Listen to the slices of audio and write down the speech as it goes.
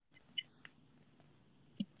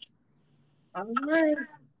All right.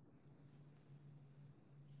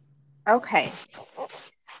 Okay,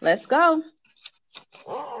 let's go.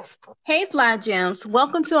 Hey, Fly Gems.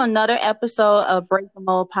 Welcome to another episode of Break the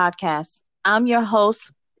Mold podcast. I'm your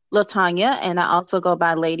host, Latanya, and I also go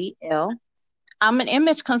by Lady L. I'm an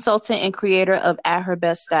image consultant and creator of At Her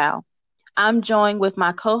Best Style. I'm joined with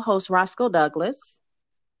my co host, Roscoe Douglas.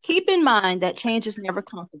 Keep in mind that change is never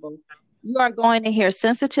comfortable. You are going to hear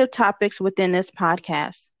sensitive topics within this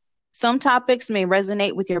podcast. Some topics may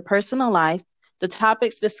resonate with your personal life. The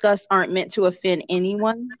topics discussed aren't meant to offend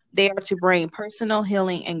anyone, they are to bring personal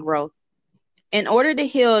healing and growth. In order to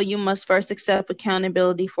heal, you must first accept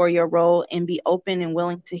accountability for your role and be open and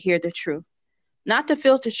willing to hear the truth. Not the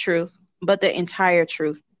filtered truth, but the entire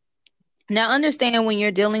truth. Now, understand when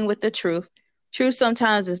you're dealing with the truth, truth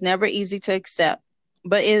sometimes is never easy to accept,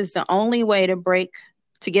 but it is the only way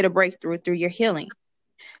to get a breakthrough through your healing.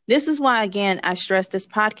 This is why, again, I stress this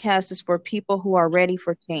podcast is for people who are ready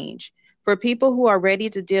for change, for people who are ready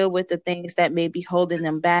to deal with the things that may be holding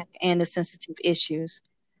them back and the sensitive issues.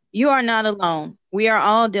 You are not alone. We are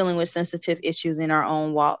all dealing with sensitive issues in our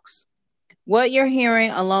own walks. What you're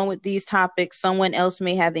hearing, along with these topics, someone else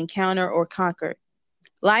may have encountered or conquered.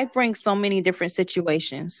 Life brings so many different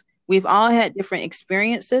situations. We've all had different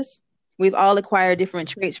experiences. We've all acquired different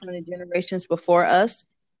traits from the generations before us.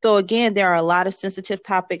 So, again, there are a lot of sensitive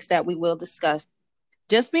topics that we will discuss.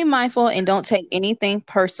 Just be mindful and don't take anything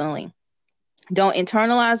personally. Don't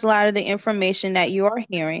internalize a lot of the information that you are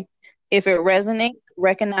hearing. If it resonates,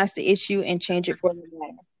 recognize the issue and change it for the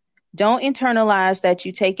better. Don't internalize that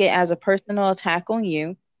you take it as a personal attack on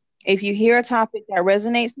you. If you hear a topic that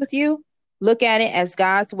resonates with you, look at it as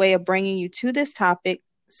God's way of bringing you to this topic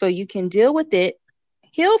so you can deal with it,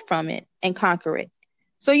 heal from it, and conquer it.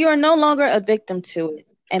 So you are no longer a victim to it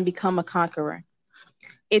and become a conqueror.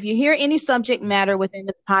 If you hear any subject matter within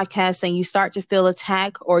the podcast and you start to feel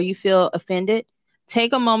attacked or you feel offended,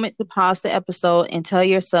 take a moment to pause the episode and tell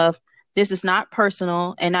yourself, this is not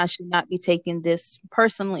personal and I should not be taking this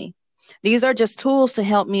personally. These are just tools to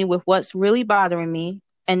help me with what's really bothering me.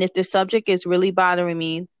 And if the subject is really bothering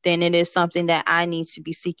me, then it is something that I need to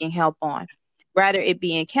be seeking help on. Rather it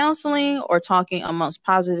be in counseling or talking amongst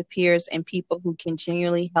positive peers and people who can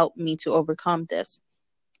genuinely help me to overcome this.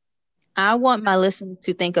 I want my listeners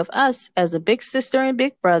to think of us as a big sister and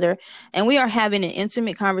big brother, and we are having an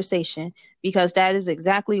intimate conversation because that is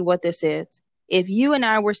exactly what this is. If you and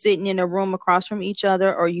I were sitting in a room across from each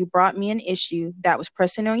other, or you brought me an issue that was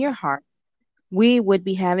pressing on your heart, we would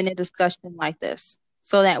be having a discussion like this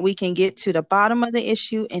so that we can get to the bottom of the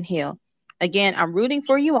issue and heal. Again, I'm rooting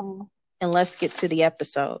for you all, and let's get to the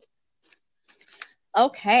episode.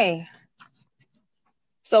 Okay,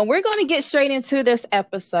 so we're going to get straight into this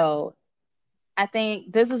episode. I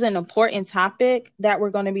think this is an important topic that we're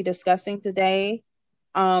going to be discussing today.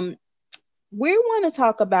 Um, we want to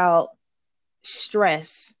talk about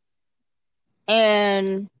stress,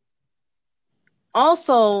 and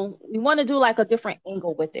also we want to do like a different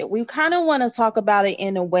angle with it. We kind of want to talk about it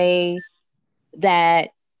in a way that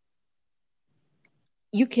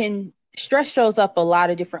you can stress shows up a lot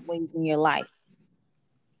of different ways in your life.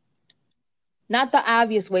 Not the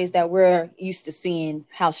obvious ways that we're used to seeing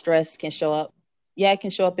how stress can show up. Yeah, it can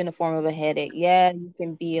show up in the form of a headache. Yeah, you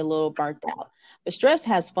can be a little burnt out. But stress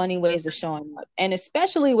has funny ways of showing up, and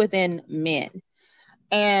especially within men.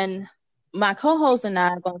 And my co-host and I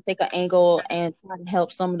are going to take an angle and try to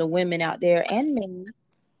help some of the women out there and men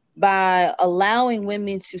by allowing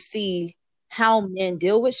women to see how men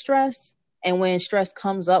deal with stress, and when stress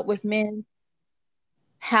comes up with men,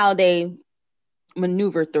 how they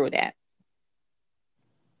maneuver through that.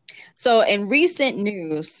 So, in recent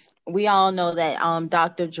news, we all know that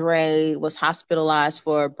Dr. Dre was hospitalized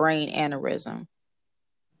for a brain aneurysm.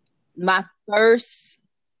 My first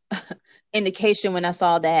indication when I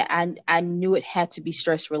saw that, I knew it had to be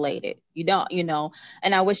stress related. You don't,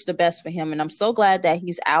 and I wish the best for him. And I'm so glad that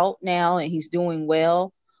he's out now and he's doing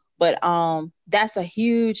well. But that's a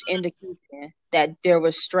huge indication that there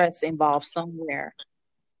was stress involved somewhere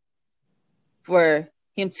for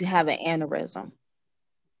him to have an aneurysm.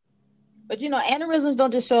 But aneurysms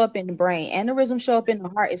don't just show up in the brain. Aneurysms show up in the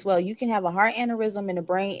heart as well. You can have a heart aneurysm and a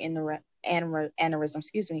brain aneurysm,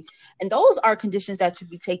 excuse me. And those are conditions that should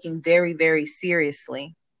be taken very, very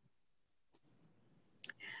seriously.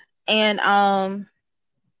 And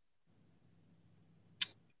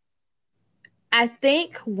I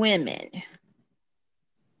think women,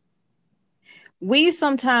 we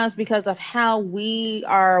sometimes, because of how we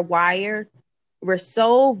are wired, we're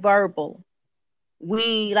so verbal.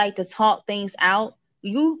 We like to talk things out.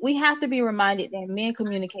 We have to be reminded that men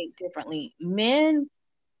communicate differently. Men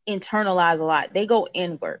internalize a lot. They go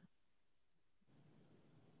inward.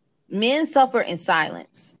 Men suffer in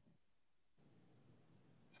silence.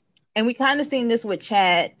 And we kind of seen this with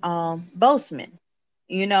Chad Boseman.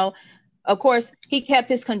 You know, of course, he kept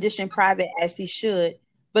his condition private as he should,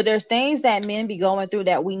 but there's things that men be going through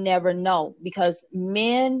that we never know, because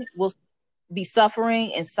men will be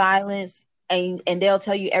suffering in silence, and they'll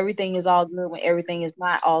tell you everything is all good when everything is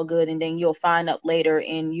not all good, and then you'll find out later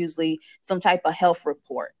in usually some type of health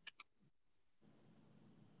report.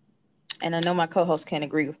 And I know my co-host can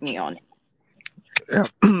agree with me on it.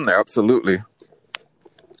 Yeah, absolutely.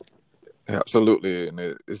 Absolutely. And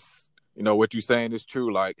it's, you know, what you're saying is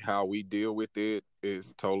true. Like, how we deal with it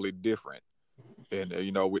is totally different. And,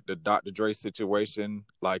 you know, with the Dr. Dre situation,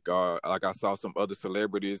 like I saw some other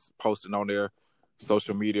celebrities posting on their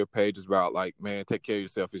social media pages about, like, man, take care of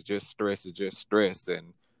yourself. It's just stress. It's just stress.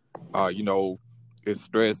 And, you know, it's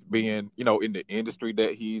stress being, you know, in the industry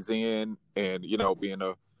that he's in, and, you know, being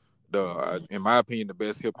in my opinion, the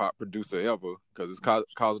best hip hop producer ever, because it's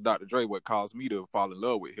caused Dr. Dre what caused me to fall in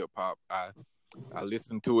love with hip hop. I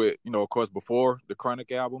listened to it, you know, of course, before the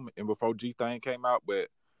Chronic album and before G Thing came out, but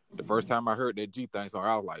the first time I heard that G Thing song,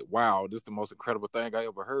 I was like, wow, this is the most incredible thing I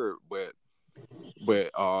ever heard. But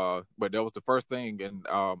that was the first thing, and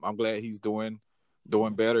I'm glad he's doing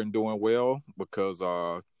better and doing well, because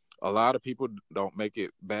a lot of people don't make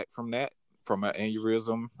it back from an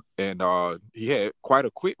aneurysm, and he had quite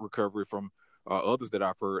a quick recovery from others that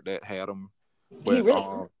I've heard that had him.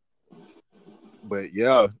 But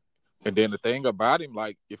yeah, and then the thing about him,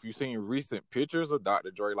 like, if you've seen recent pictures of Dr.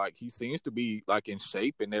 Dre, like, he seems to be like in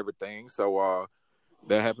shape and everything. So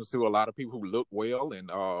that happens to a lot of people who look well and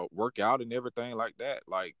work out and everything like that.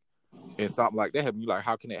 Like, and something like that happen, you like,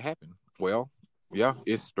 how can it happen? Well, yeah,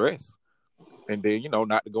 it's stress. And then, you know,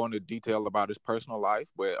 not to go into detail about his personal life,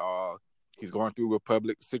 but he's going through a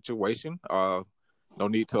public situation. No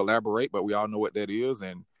need to elaborate, but we all know what that is.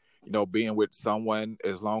 And, you know, being with someone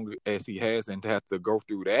as long as he has, and to have to go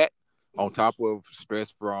through that, on top of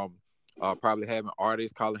stress from probably having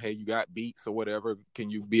artists calling, hey, you got beats or whatever, can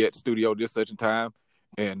you be at the studio this such a time?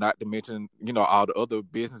 And not to mention, you know, all the other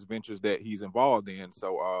business ventures that he's involved in.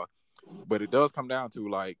 So, but it does come down to,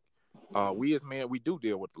 like, we as men, we do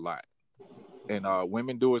deal with a lot. And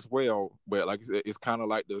women do as well. But like I said, it's kind of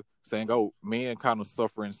like the saying, oh, men kind of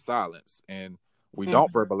suffer in silence, and we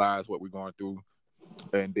don't verbalize what we're going through.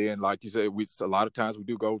 And then, like you said, a lot of times we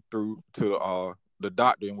do go through to the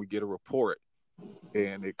doctor, and we get a report,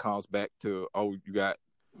 and it comes back to, oh, you got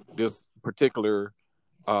this particular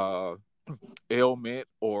ailment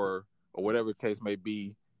or whatever the case may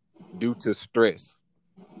be, due to stress,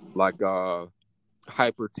 like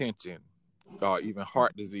hypertension, even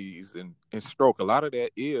heart disease and stroke. A lot of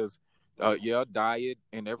that is diet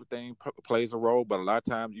and everything plays a role, but a lot of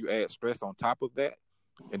times you add stress on top of that.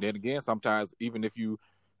 And then again, sometimes, even if you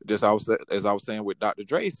as I was saying with Dr.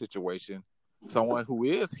 Dre's situation, someone who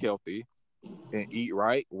is healthy and eat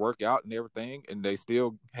right, work out and everything, and they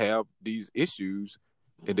still have these issues,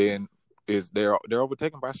 and then they're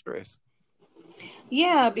overtaken by stress.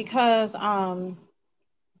 Yeah, because I'm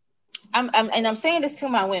saying this to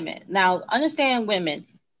my women. Now, understand, women,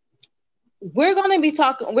 we're going to be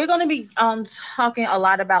talking a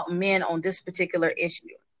lot about men on this particular issue.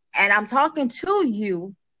 And I'm talking to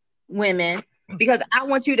you women because I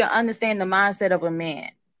want you to understand the mindset of a man.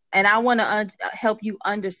 And I want to help you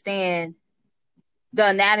understand the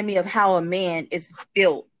anatomy of how a man is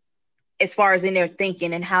built as far as in their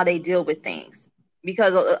thinking and how they deal with things.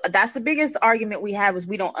 Because that's the biggest argument we have, is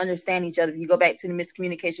we don't understand each other. If you go back to the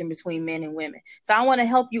miscommunication between men and women. So I want to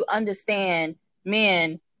help you understand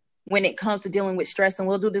men when it comes to dealing with stress. And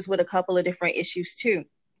we'll do this with a couple of different issues too.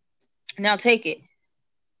 Now take it.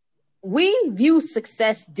 We view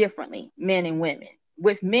success differently, men and women.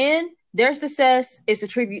 With men, their success is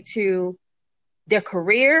attributed to their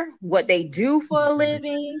career, what they do for a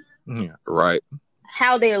living. Yeah, right.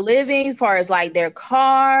 How they're living, as far as like their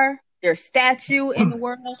car, their statue in the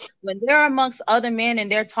world. When they're amongst other men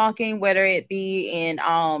and they're talking, whether it be in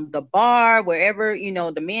the bar, wherever, you know,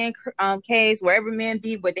 the men caves, wherever men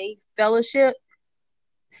be, where they fellowship,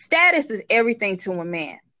 status is everything to a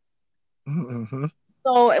man. Mm-hmm.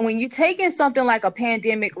 So when you're taking something like a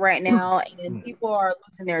pandemic right now, and people are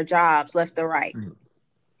losing their jobs left or right,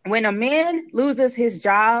 when a man loses his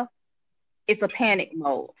job, it's a panic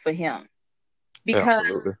mode for him. Because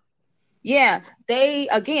absolutely. Yeah,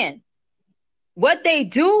 what they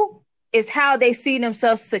do is how they see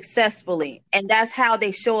themselves successfully, and that's how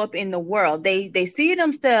they show up in the world. They see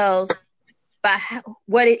themselves by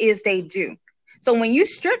what it is they do. So when you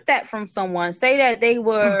strip that from someone, say that they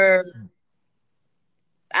were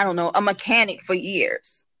I don't know, a mechanic for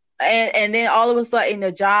years. And then all of a sudden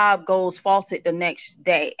the job goes faucet the next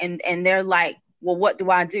day. And they're like, well, what do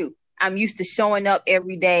I do? I'm used to showing up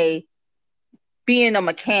every day, being a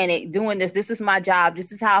mechanic, doing this. This is my job.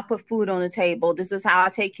 This is how I put food on the table. This is how I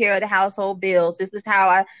take care of the household bills. This is how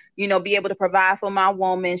I, be able to provide for my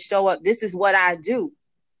woman, show up. This is what I do.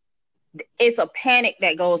 It's a panic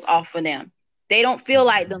that goes off for them. They don't feel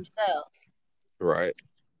like themselves. Right.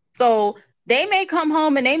 So they may come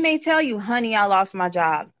home and they may tell you, honey, I lost my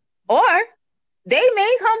job. Or they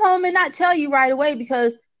may come home and not tell you right away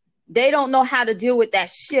because they don't know how to deal with that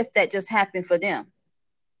shift that just happened for them.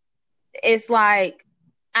 It's like,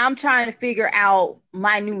 I'm trying to figure out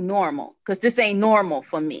my new normal because this ain't normal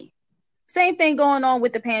for me. Same thing going on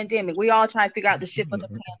with the pandemic. We all try to figure out the shift of the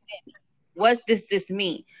pandemic. What does this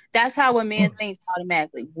mean? That's how a man thinks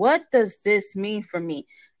automatically. What does this mean for me?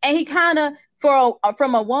 And he kind of,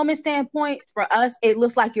 from a woman's standpoint, for us, it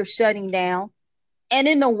looks like you're shutting down. And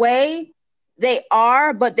in a way, they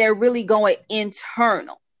are, but they're really going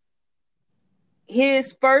internal.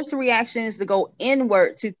 His first reaction is to go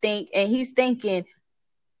inward to think, and he's thinking,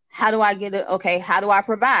 how do I get it? Okay, how do I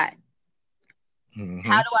provide? Mm-hmm.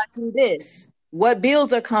 How do I do this? What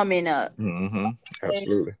bills are coming up? Mm-hmm.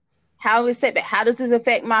 Absolutely. How does this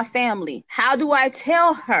affect my family? How do I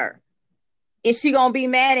tell her? Is she gonna be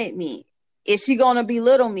mad at me? Is she gonna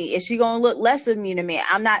belittle me? Is she gonna look less of me than me?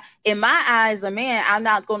 I'm not, in my eyes, a man. I'm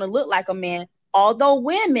not gonna look like a man. Although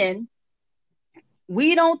women,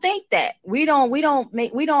 we don't think that. We don't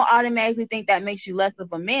automatically think that makes you less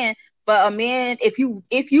of a man. But a man, if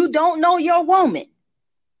you don't know your woman,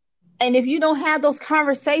 and if you don't have those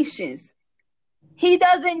conversations, he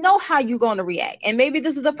doesn't know how you're going to react. And maybe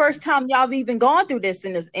this is the first time y'all have even gone through this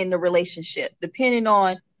in the relationship, depending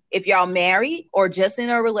on if y'all married or just in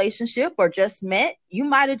a relationship or just met. You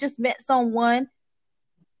might have just met someone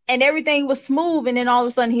and everything was smooth, and then all of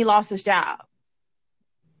a sudden he lost his job.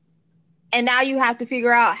 And now you have to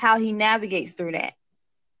figure out how he navigates through that.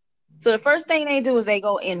 So the first thing they do is they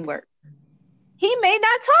go inward. He may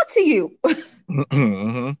not talk to you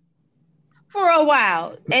Mm-hmm. for a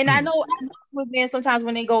while. And I know with men, sometimes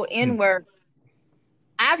when they go inward,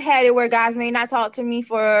 I've had it where guys may not talk to me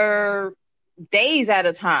for days at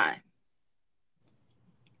a time,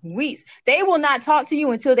 weeks. They will not talk to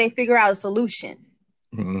you until they figure out a solution.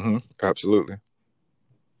 Mm-hmm. Absolutely.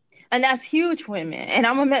 And that's huge for women. And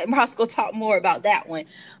I'm going to let Roscoe talk more about that one,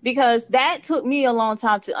 because that took me a long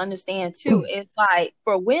time to understand too. It's like,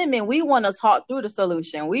 for women, we want to talk through the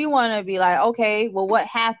solution. We want to be like, okay, well, what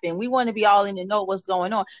happened? We want to be all in the know what's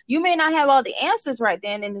going on. You may not have all the answers right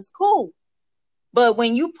then, and it's cool. But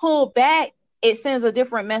when you pull back, it sends a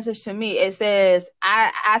different message to me. It says,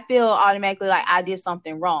 I feel automatically like I did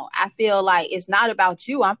something wrong. I feel like it's not about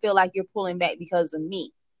you. I feel like you're pulling back because of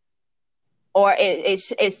me. Or it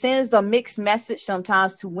sends a mixed message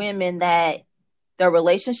sometimes to women that the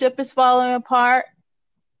relationship is falling apart,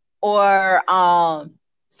 or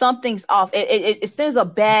something's off. It sends a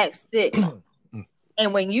bad signal.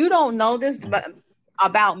 And when you don't know this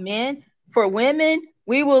about men, for women,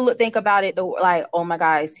 we will think about it like, oh my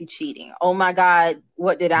God, is he cheating? Oh my God,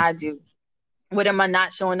 what did I do? What am I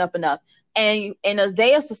not showing up enough? And in a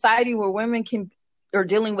day of society where women are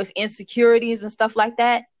dealing with insecurities and stuff like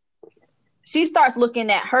that, she starts looking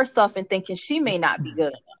at herself and thinking she may not be good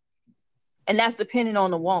enough. And that's dependent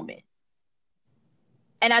on the woman.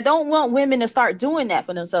 And I don't want women to start doing that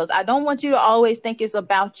for themselves. I don't want you to always think it's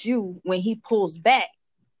about you when he pulls back.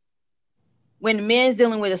 When the man's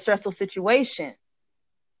dealing with a stressful situation,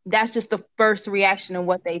 that's just the first reaction of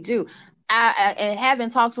what they do. And having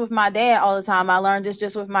talks with my dad all the time, I learned this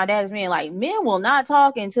just with my dad, as being like, men will not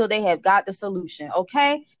talk until they have got the solution.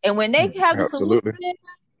 Okay. And when they have the solution,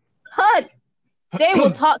 they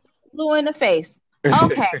will talk blue in the face.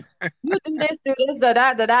 Okay, you do this, da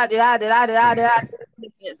da da da da da da da da.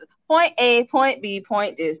 Point A, point B,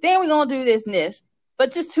 point this. Then we're gonna do this and this.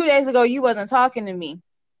 But just 2 days ago, you wasn't talking to me,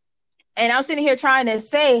 and I'm sitting here trying to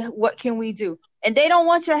say, what can we do? And they don't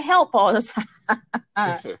want your help all the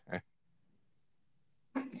time,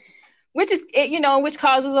 which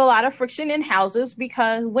causes a lot of friction in houses,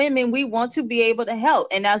 because women, we want to be able to help,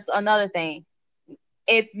 and that's another thing.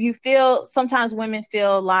 If you feel, sometimes women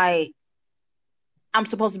feel like, I'm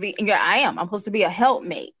supposed to be a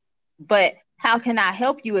helpmate, but how can I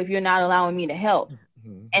help you if you're not allowing me to help?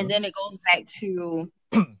 Mm-hmm. And then it goes back to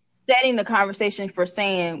setting the conversation for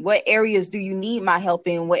saying, what areas do you need my help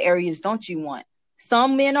in? What areas don't you want?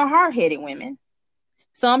 Some men are hard-headed women.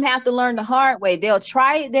 Some have to learn the hard way. They'll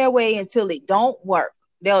try it their way until it don't work.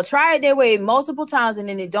 They'll try it their way multiple times and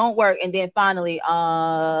then it don't work. And then finally,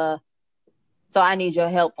 So I need your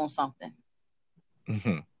help on something.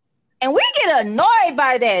 Mm-hmm. And we get annoyed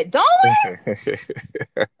by that, don't we?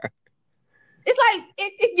 It's like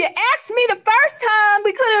if you asked me the first time,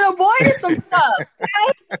 we could have avoided some stuff.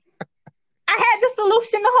 Right? I had the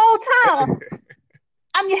solution the whole time.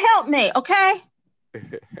 I'm your helpmate, okay?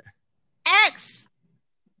 Ask,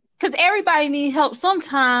 because everybody needs help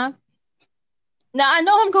sometime. Now, I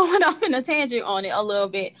know I'm going off in a tangent on it a little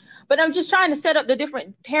bit, but I'm just trying to set up the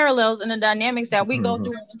different parallels and the dynamics that we go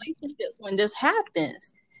through in relationships when this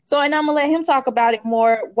happens. So, and I'm going to let him talk about it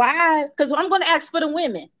more. Why? Because I'm going to ask for the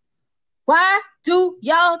women. Why do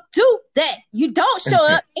y'all do that? You don't show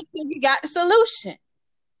up until you got the solution.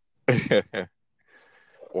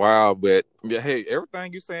 Wow, but yeah, hey,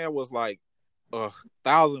 everything you saying was like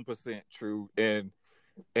 1,000% true. And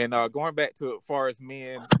going back to as far as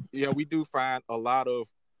men, yeah, we do find a lot of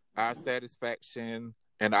our satisfaction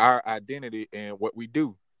and our identity in what we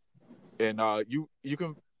do. And you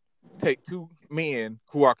can take two men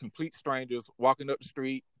who are complete strangers walking up the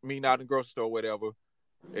street, meeting out in the grocery store, whatever,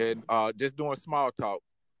 and just doing small talk.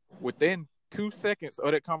 Within 2 seconds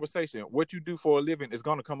of that conversation, what you do for a living is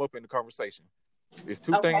going to come up in the conversation. It's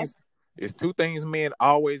two Okay. things. It's two things men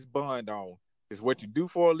always bond on. It's what you do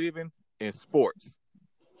for a living and sports,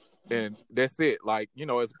 and that's it. Like,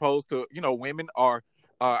 as opposed to, women are.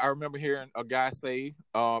 I remember hearing a guy say,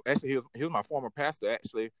 actually, he was my former pastor.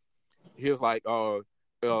 Actually, he was like, well,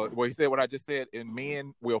 he said what I just said, and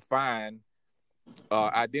men will find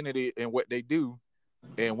identity in what they do,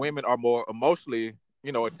 and women are more emotionally,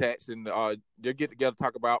 attached, and they get together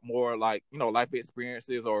talk about more like, life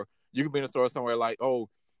experiences, or you can be in a store somewhere like, oh,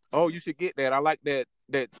 you should get that. I like that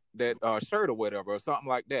shirt or whatever, or something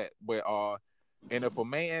like that. But and if a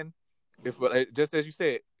man, if just as you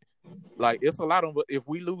said, like it's a lot of, if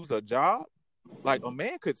we lose a job, like a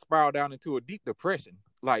man could spiral down into a deep depression,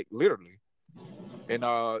 like literally. And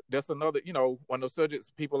that's another, one of those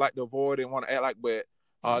subjects people like to avoid and want to act like, but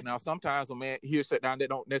now sometimes a man, he'll shut down. That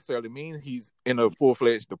don't necessarily mean he's in a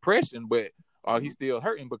full-fledged depression, but he's still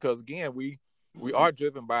hurting, because again, we are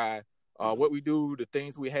driven by what we do, the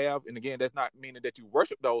things we have. And again, that's not meaning that you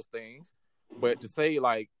worship those things, but to say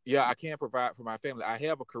like, yeah, I can provide for my family. I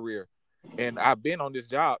have a career, and I've been on this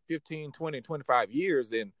job 15, 20, 25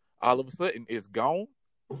 years, and all of a sudden it's gone.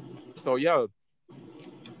 So yeah,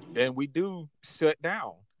 and we do shut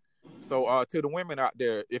down. So to the women out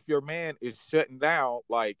there, if your man is shutting down,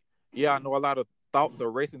 like, yeah, I know a lot of thoughts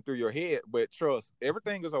are racing through your head, but trust,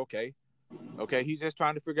 everything is okay. Okay, he's just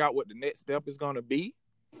trying to figure out what the next step is going to be.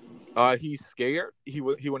 He's scared. He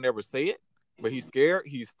will never say it, but he's scared.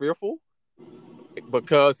 He's fearful,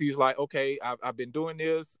 because he's like, okay, I've been doing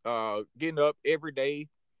this, getting up every day.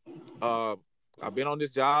 Uh, I've been on this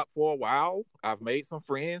job for a while. I've made some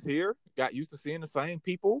friends here. Got used to seeing the same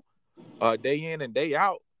people day in and day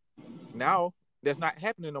out. Now that's not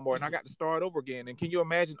happening no more, and I got to start over again. And can you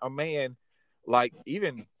imagine a man like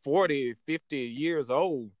even 40, 50 years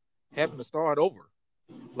old having to start over,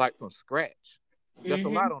 like from scratch? That's a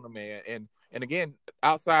lot on a man. And again,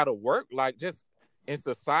 outside of work, like just in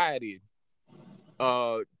society,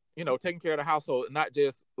 taking care of the household, not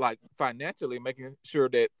just like financially, making sure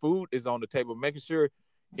that food is on the table, making sure,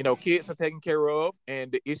 kids are taken care of,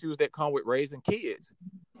 and the issues that come with raising kids.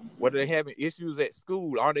 Whether they're having issues at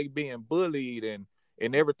school, are they being bullied and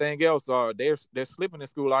everything else? Are they're slipping in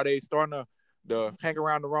school? Are they starting to hang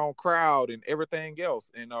around the wrong crowd and everything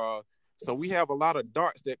else? And so we have a lot of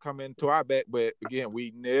darts that come into our back, but again,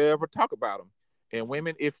 we never talk about them. And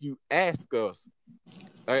women, if you ask us,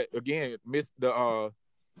 again, miss the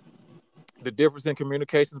difference in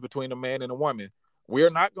communications between a man and a woman.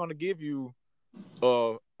 We're not going to give you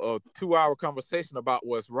a 2-hour conversation about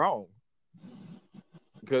what's wrong.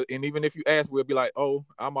 And even if you ask, we'll be like, "Oh,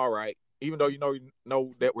 I'm all right," even though you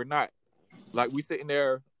know that we're not. Like we sitting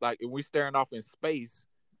there, like, and we staring off in space,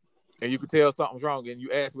 and you can tell something's wrong, and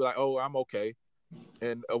you ask, we're like, "Oh, I'm okay,"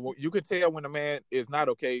 and you can tell when a man is not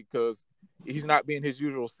okay because he's not being his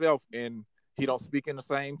usual self, and he don't speak in the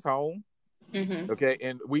same tone. Okay,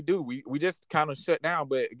 and we just kind of shut down.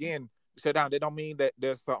 But again, shut down, that don't mean that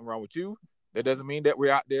there's something wrong with you. That doesn't mean that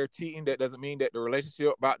we're out there cheating. That doesn't mean that the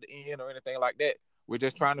relationship about to end or anything like that. We're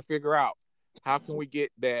just trying to figure out how can we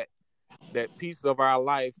get that piece of our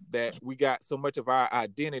life that we got so much of our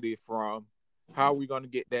identity from. How are we going to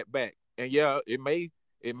get that back? And yeah, it may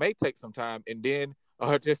take some time. And then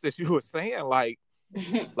just as you were saying, like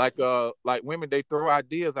women, they throw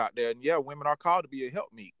ideas out there, and yeah, women are called to be a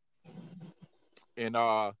helpmeet. And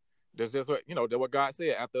that's just what that's what God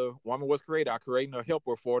said. After woman was created, I created a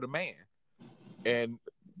helper for the man. And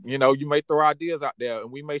you may throw ideas out there,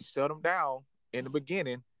 and we may shut them down in the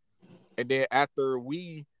beginning, And then after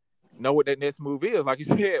we know what that next move is, like you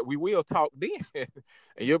said, we will talk then. And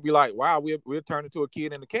you'll be like, wow, we'll turn into a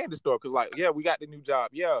kid in the candy store. Cause like, yeah, we got the new job.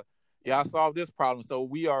 Yeah, I solved this problem. So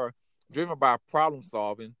we are driven by problem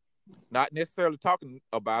solving, not necessarily talking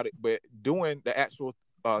about it, but doing the actual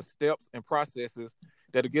steps and processes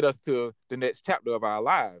that'll get us to the next chapter of our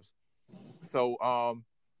lives. So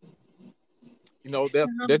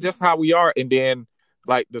that's just how we are. And then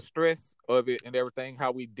like the stress of it and everything,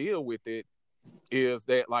 how we deal with it is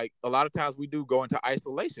that like a lot of times we do go into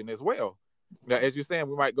isolation as well. Now, as you're saying,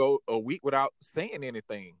 we might go a week without saying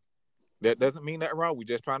anything. That doesn't mean that wrong. We're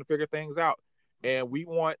just trying to figure things out. And we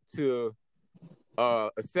want to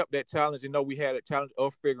accept that challenge and know we had a challenge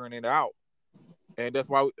of figuring it out. And that's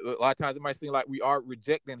why a lot of times it might seem like we are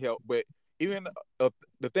rejecting help. But even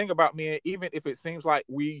the thing about men, even if it seems like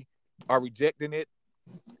we are rejecting it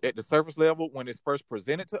at the surface level when it's first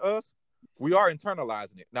presented to us, we are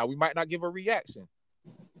internalizing it. Now, we might not give a reaction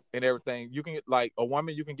and everything. You can, like a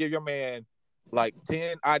woman, you can give your man like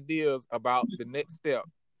 10 ideas about the next step.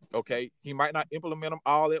 Okay. He might not implement them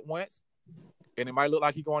all at once. And it might look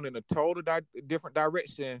like he's going in a total different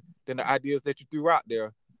direction than the ideas that you threw out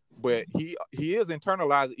there. But he is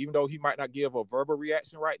internalizing, even though he might not give a verbal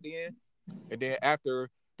reaction right then. And then after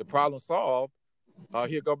the problem solved,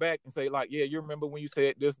 he'll go back and say, like, yeah, you remember when you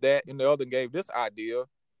said this, that, and the other and gave this idea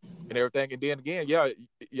and everything. And then again, yeah,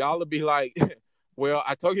 y'all will be like, well,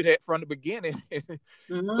 I told you that from the beginning.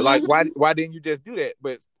 Like, why didn't you just do that?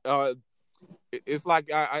 But it's like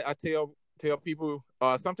I tell people,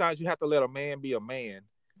 sometimes you have to let a man be a man,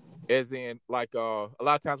 as in like a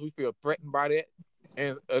lot of times we feel threatened by that,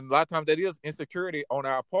 and a lot of times that is insecurity on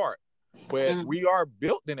our part, but we are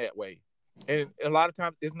built in that way. And a lot of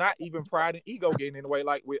times it's not even pride and ego getting in the way,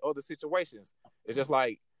 like with other situations. It's just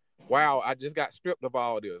like, wow, I just got stripped of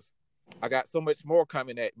all this. I got so much more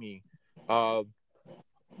coming at me. And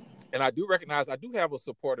I do recognize I do have a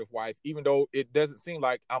supportive wife, even though it doesn't seem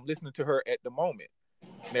like I'm listening to her at the moment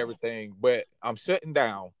and everything, but I'm shutting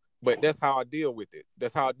down. But that's how I deal with it.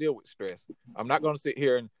 That's how I deal with stress. I'm not going to sit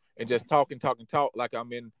here and just talk like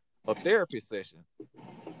I'm in a therapy session.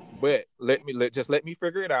 But let me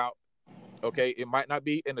figure it out. Okay, it might not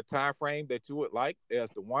be in the time frame that you would like as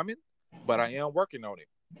the woman, but I am working on it.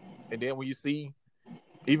 And then when you see,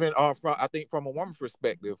 even I think from a woman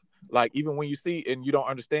perspective, like even when you see and you don't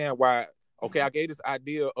understand why, okay, I gave this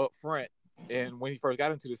idea up front, and when he first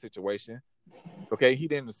got into the situation, okay, he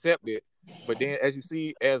didn't accept it. But then as you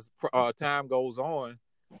see, as time goes on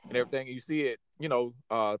and everything, you see it,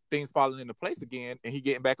 things falling into place again, and he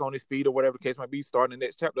getting back on his feet or whatever the case might be, starting the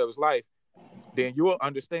next chapter of his life, then you'll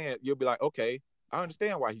understand. You'll be like, okay, I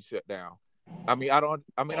understand why he shut down. I mean,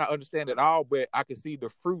 I may not understand it all, but I can see the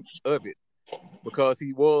fruit of it because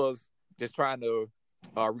he was just trying to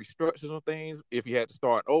restructure some things. If he had to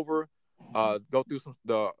start over, go through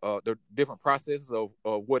the different processes of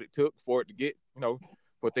what it took for it to get,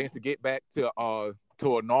 for things to get back to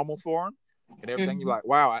a normal form and everything. You're like,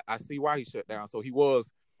 wow, I see why he shut down. So he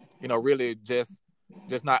was, really just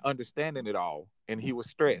not understanding it all, and he was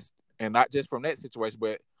stressed, and not just from that situation,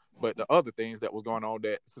 but the other things that was going on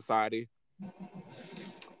that society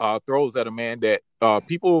throws at a man that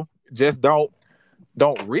people just don't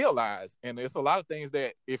realize. And there's a lot of things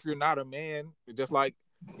that if you're not a man, just like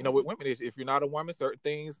with women, if you're not a woman, certain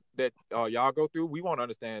things that y'all go through, we won't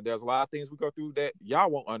understand. There's a lot of things we go through that y'all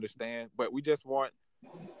won't understand, but we just want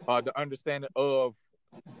the understanding of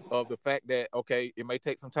the fact that, okay, it may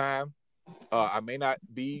take some time. I may not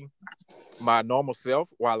be my normal self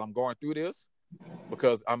while I'm going through this,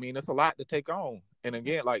 because I mean, it's a lot to take on. And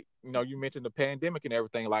again, like, you mentioned the pandemic and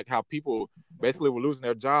everything, like how people basically were losing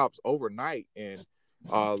their jobs overnight, and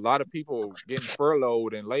a lot of people getting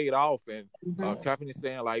furloughed and laid off, and companies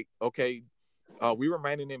saying like, okay, we're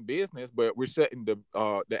remaining in business, but we're shutting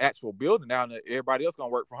the actual building down, and everybody else gonna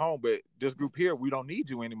work from home, but this group here, we don't need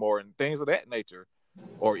you anymore, and things of that nature.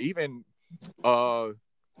 Or even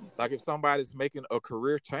like if somebody's making a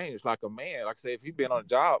career change, like a man, like I say, if he's been on a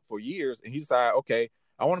job for years and he decide, okay,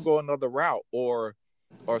 I want to go another route, or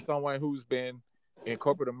someone who's been in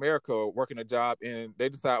corporate America working a job, and they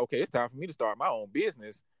decide, okay, it's time for me to start my own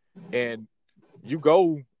business, and you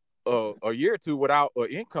go a year or two without an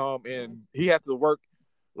income, and he has to work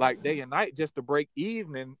like day and night just to break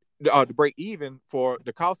even for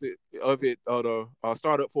the cost of it, or the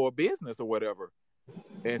startup for a business or whatever.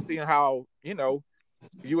 And seeing how,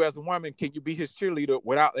 you as a woman, can you be his cheerleader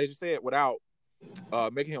without, as you said, without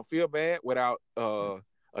making him feel bad, without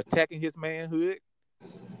attacking his manhood,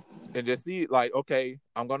 and just see like, okay,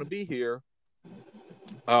 I'm gonna be here.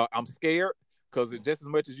 I'm scared, because just as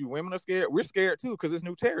much as you women are scared, we're scared too because it's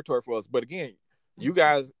new territory for us. But again, you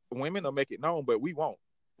guys, women, will make it known, but we won't.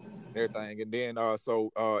 Everything, and then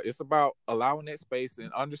it's about allowing that space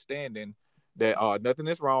and understanding that nothing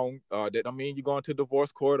is wrong. That don't mean you're going to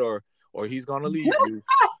divorce court or he's gonna leave you.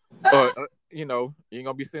 You know, you're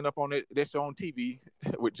gonna be sitting up on that show on TV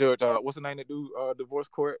with Judge. What's the name that do divorce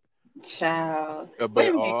court? Child.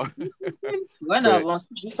 But one of them.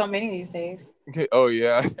 There's so many these days. Oh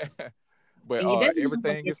yeah. But And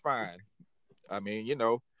everything is fine. I mean, you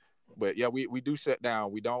know, but yeah, we do shut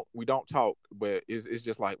down. We don't talk, but it's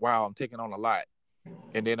just like, wow, I'm taking on a lot.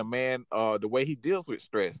 And then a man, the way he deals with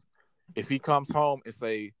stress, if he comes home and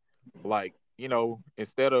say, like, you know,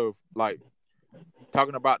 instead of like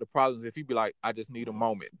talking about the problems, if he be like, I just need a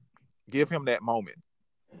moment, give him that moment.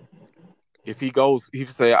 If he goes, he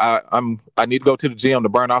say, I need to go to the gym to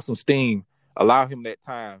burn off some steam. Allow him that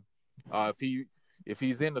time. If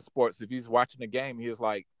he's in the sports, if he's watching the game,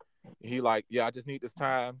 yeah, I just need this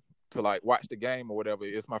time to like watch the game or whatever.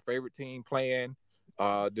 It's my favorite team playing.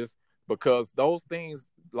 This because those things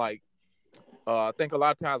like I think a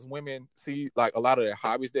lot of times women see like a lot of the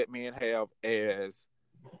hobbies that men have as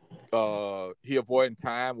he avoiding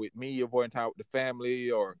time with me, avoiding time with the family,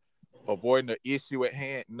 or avoiding the issue at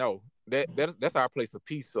hand. No, that's our place of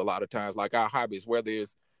peace a lot of times. Like our hobbies, whether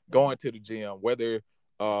it's going to the gym, whether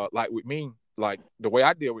like with me, like the way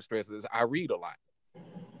I deal with stress is I read a lot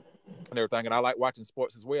and everything, and I like watching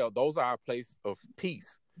sports as well. Those are our place of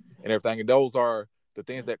peace and everything, and those are the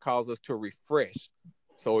things that cause us to refresh.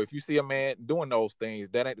 So if you see a man doing those things,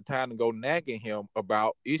 that ain't the time to go nagging him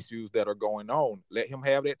about issues that are going on. Let him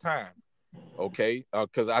have that time, okay?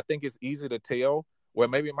 Because I think it's easy to tell. Well,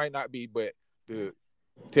 maybe it might not be, but to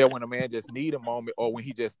tell when a man just need a moment or when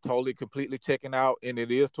he just totally, completely checking out, and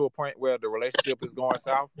it is to a point where the relationship is going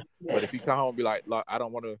south. But if he come home and be like, look, I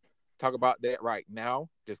don't want to talk about that right now.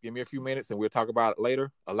 Just give me a few minutes and we'll talk about it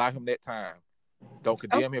later. Allow him that time. Don't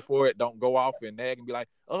condemn him for it. Don't go off and nag and be like,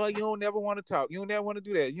 oh, you don't never want to talk. You don't never want to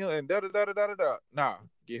do that. You know, and da-da-da-da-da-da. Nah,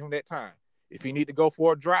 give him that time. If he need to go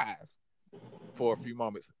for a drive for a few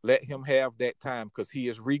moments, let him have that time because he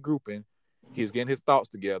is regrouping. He's getting his thoughts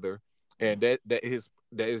together. And that is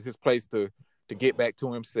his place to get back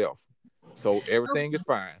to himself. So everything is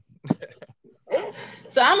fine.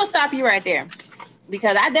 So I'm going to stop you right there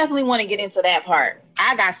because I definitely want to get into that part.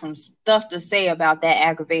 I got some stuff to say about that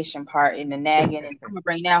aggravation part and the nagging, and I'm gonna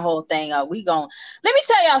bring that whole thing up. Let me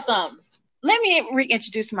tell y'all something. Let me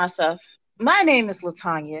reintroduce myself. My name is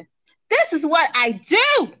Latanya. This is what I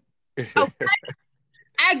do. Okay?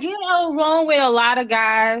 I get along with a lot of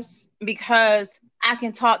guys because I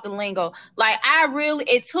can talk the lingo. Like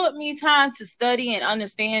it took me time to study and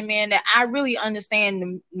understand men, that I really understand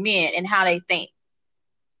the men and how they think.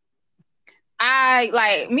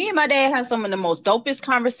 Me and my dad have some of the most dopest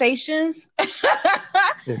conversations.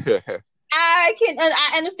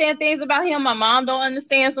 I understand things about him my mom don't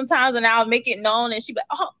understand sometimes, and I'll make it known, and she be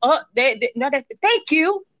thank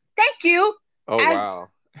you. Oh wow.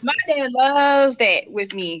 My dad loves that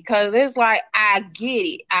with me because it's like I get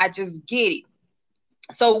it. I just get it.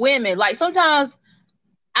 So women, like sometimes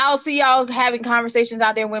I'll see y'all having conversations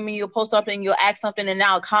out there. Women, you'll post something, you'll ask something, and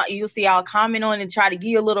now you'll see y'all comment on it and try to give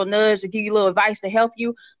you a little nudge, to give you a little advice to help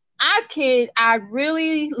you. I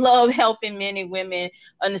really love helping men and women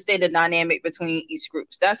understand the dynamic between each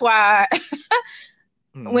groups. That's why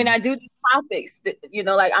when I do these topics,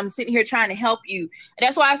 like I'm sitting here trying to help you. And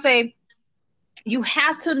that's why I say you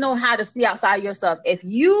have to know how to see outside yourself. If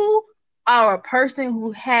you are a person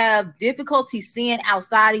who have difficulty seeing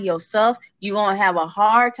outside of yourself, you're going to have a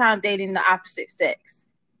hard time dating the opposite sex.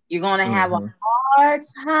 You're going to have a hard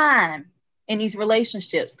time in these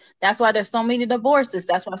relationships. That's why there's so many divorces.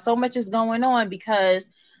 That's why so much is going on,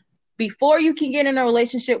 because before you can get in a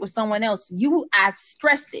relationship with someone else, I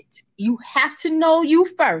stress it, you have to know you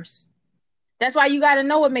first. That's why you got to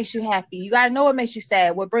know what makes you happy. You got to know what makes you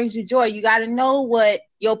sad, what brings you joy. You got to know what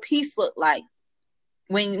your peace look like.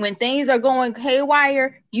 When things are going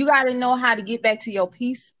haywire, you got to know how to get back to your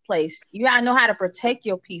peace place. You got to know how to protect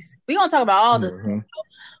your peace. We're going to talk about all this.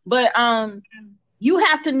 But you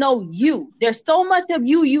have to know you. There's so much of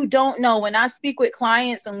you don't know. When I speak with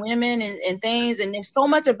clients and women and things, and there's so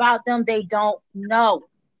much about them they don't know.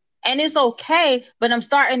 And it's okay, but I'm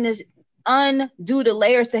starting to undo the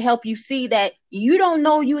layers to help you see that you don't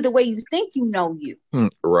know you the way you think you know you.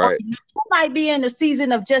 Right. You might be in a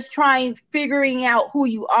season of just figuring out who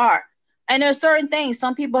you are. And there's certain things.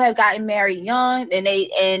 Some people have gotten married young, and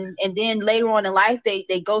then later on in life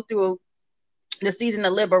they go through the season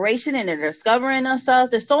of liberation and they're discovering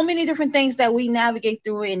themselves. There's so many different things that we navigate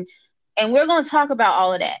through, and we're going to talk about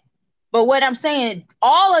all of that. But what I'm saying,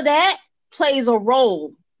 all of that plays a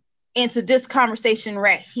role into this conversation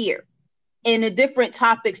right here and the different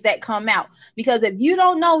topics that come out. Because if you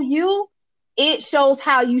don't know you, it shows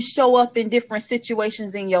how you show up in different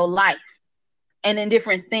situations in your life and in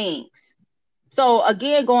different things. So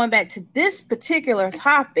again, going back to this particular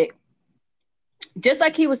topic, just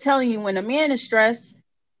like he was telling you, when a man is stressed,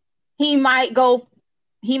 he might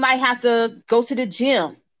have to go to the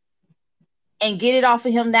gym and get it off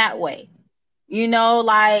of him that way. You know,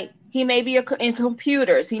 like he may be in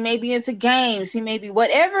computers, he may be into games, he may be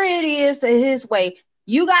whatever it is his way.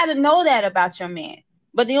 You got to know that about your man.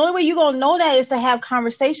 But the only way you're going to know that is to have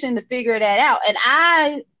conversation to figure that out. And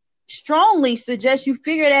I strongly suggest you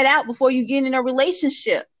figure that out before you get in a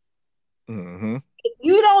relationship. Mm-hmm. If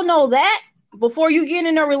you don't know that before you get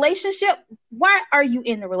in a relationship, why are you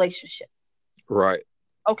in a relationship? Right.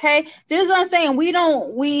 Okay. So this is what I'm saying. We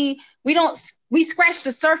scratch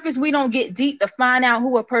the surface. We don't get deep to find out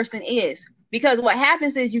who a person is. Because what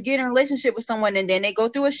happens is you get in a relationship with someone and then they go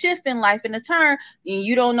through a shift in life and a turn, and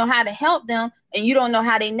you don't know how to help them and you don't know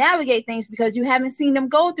how they navigate things because you haven't seen them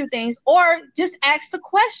go through things, or just ask the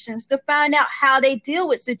questions to find out how they deal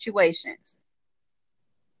with situations,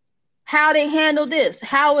 how they handle this.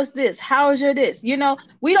 How is this? How is your this? You know,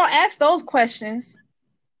 we don't ask those questions.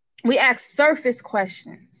 We ask surface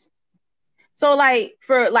questions. So like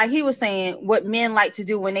he was saying, what men like to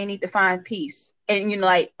do when they need to find peace and, you know,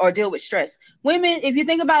 like, or deal with stress. Women, if you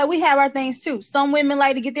think about it, we have our things too. Some women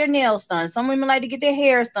like to get their nails done. Some women like to get their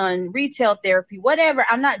hair done, retail therapy, whatever.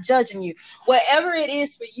 I'm not judging you. Whatever it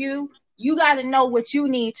is for you, you got to know what you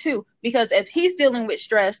need too. Because if he's dealing with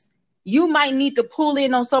stress, you might need to pull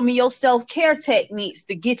in on some of your self-care techniques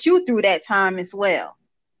to get you through that time as well.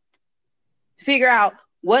 Figure out,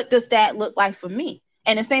 what does that look like for me?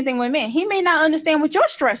 And the same thing with men. He may not understand what your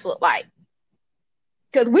stress look like,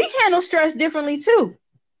 because we handle stress differently too.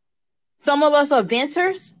 Some of us are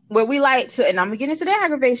venters, where we like to, and I'm gonna get into the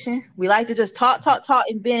aggravation, we like to just talk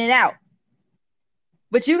and vent it out.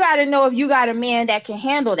 But you got to know if you got a man that can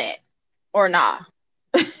handle that or not.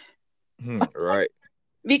 Right.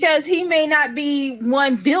 Because he may not be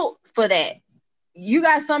one built for that. You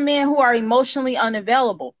got some men who are emotionally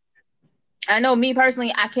unavailable. I know me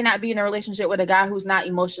personally, I cannot be in a relationship with a guy who's not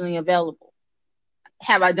emotionally available.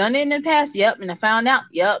 Have I done it in the past? Yep. And I found out?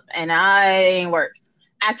 Yep. And I ain't work.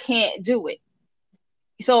 I can't do it.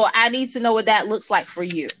 So I need to know what that looks like for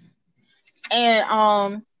you.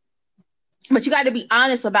 And but you got to be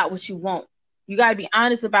honest about what you want. You got to be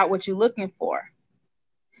honest about what you're looking for.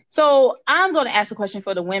 So I'm going to ask a question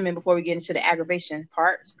for the women before we get into the aggravation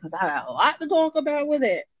parts, because I got a lot to talk about with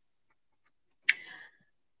it.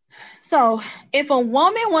 So if a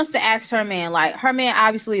woman wants to ask her man, like her man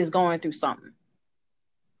obviously is going through something,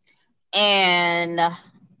 and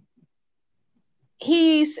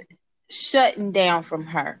he's shutting down from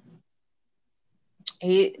her.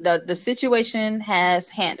 The situation has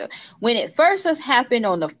handled. When it first has happened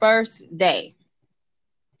on the first day,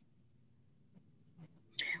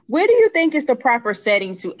 where do you think is the proper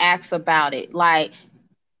setting to ask about it? Like,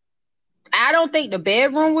 I don't think the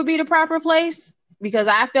bedroom would be the proper place, because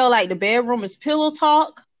I feel like the bedroom is pillow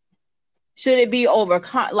talk. Should it be over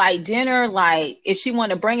like dinner? Like if she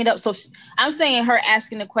want to bring it up, so I'm saying her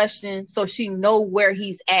asking the question so she know where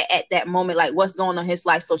he's at that moment, like what's going on in his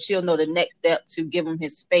life, so she'll know the next step to give him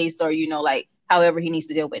his space, or, you know, like however he needs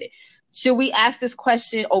to deal with it. Should we ask this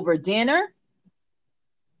question over dinner?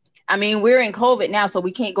 I mean, we're in COVID now, so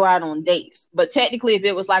we can't go out on dates. But technically, if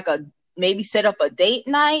it was like maybe set up a date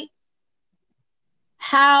night,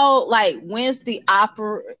 how, like, when's the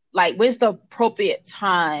appropriate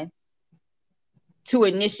time to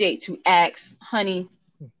initiate, to ask, honey,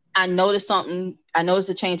 I noticed something. I noticed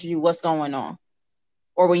a change in you. What's going on?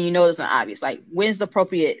 Or when you notice an obvious, like, when's the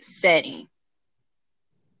appropriate setting?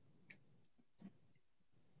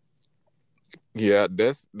 Yeah,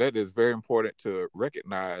 that is very important to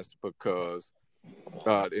recognize, because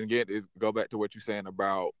and again, go back to what you're saying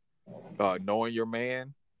about knowing your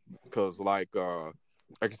man, because like I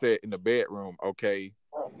said, in the bedroom, okay,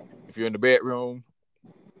 if you're in the bedroom,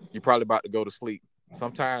 you're probably about to go to sleep.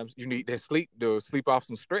 Sometimes you need that sleep to sleep off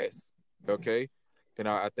some stress, okay. And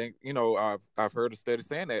I think, you know, I've heard a study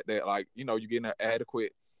saying that like, you know, you're getting an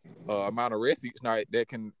adequate amount of rest each night that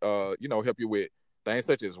can you know, help you with things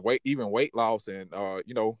such as weight loss, and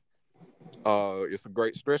you know, it's a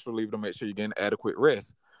great stress reliever to make sure you're getting adequate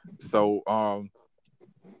rest. So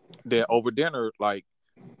then over dinner, like,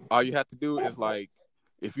 all you have to do is, like,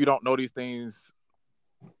 if you don't know these things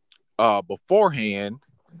beforehand,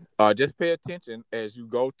 just pay attention as you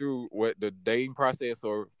go through what the dating process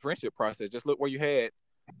or friendship process. Just look where you had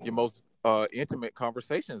your most intimate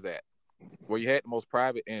conversations at, where you had the most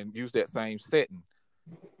private, and use that same setting.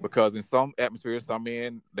 Because in some atmospheres, some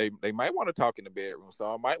men they might want to talk in the bedroom,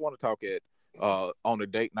 some might want to talk at on a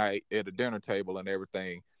date night at a dinner table and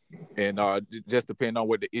everything, and just depend on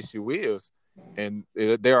what the issue is. And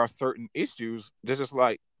there are certain issues, just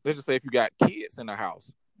like, let's just say if you got kids in the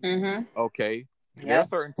house, okay, there are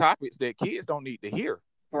certain topics that kids don't need to hear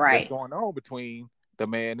that's going on between the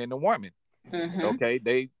man and the woman. Okay,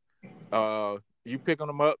 they you picking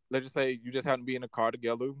them up, let's just say you just happen to be in the car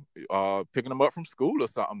together, picking them up from school or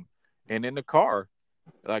something, and in the car,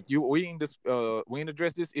 like, we ain't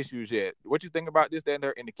addressed this issues yet. What you think about this, that, and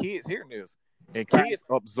there? And the kids hearing this, and kids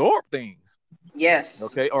absorb things. Yes.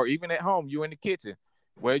 Okay, or even at home, you in the kitchen,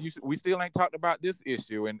 well, we still ain't talked about this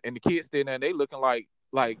issue, and the kids sitting there, and they looking like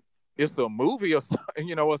it's a movie or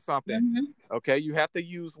something, or something. Okay, you have to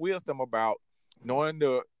use wisdom about knowing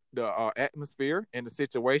the atmosphere and the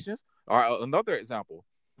situations. Or another example,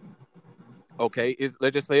 okay, is,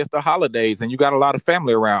 let's just say it's the holidays and you got a lot of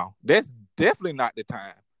family around. That's definitely not the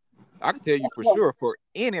time. I can tell you for sure, for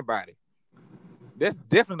anybody, that's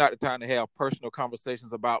definitely not the time to have personal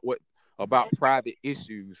conversations about private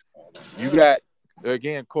issues. You got,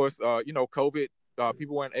 again, of course, COVID.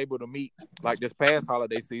 People weren't able to meet like this past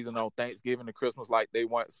holiday season on Thanksgiving and Christmas like they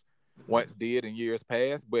once did in years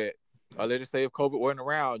past. But let's just say if COVID wasn't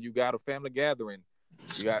around, you got a family gathering.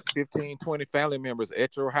 You got 15, 20 family members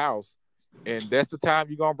at your house. And that's the time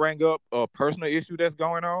you're going to bring up a personal issue that's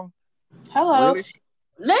going on? Hello. Really?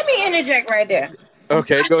 Let me interject right there.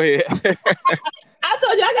 Okay, go ahead. I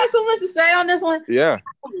told you I got so much to say on this one. Yeah.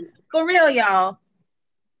 For real, y'all.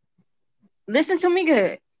 Listen to me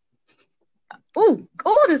good. Ooh,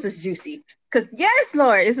 this is juicy. Because, yes,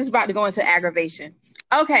 Lord, this is about to go into aggravation.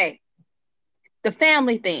 Okay. The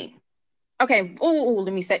family thing. Okay.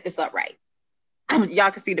 Let me set this up right.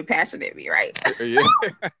 Y'all can see the passion in me, right? Yeah.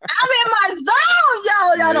 I'm in my zone,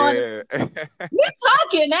 y'all. Y'all don't. We're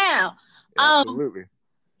talking now. Absolutely.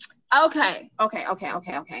 Okay.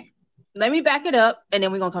 Let me back it up, and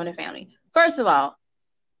then we're gonna come to family. First of all,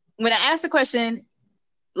 when I asked the question,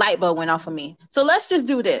 light bulb went off for me. So let's just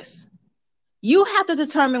do this. You have to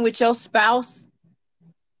determine with your spouse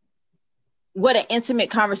what an intimate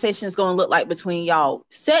conversation is going to look like between y'all.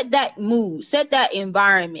 Set that mood, set that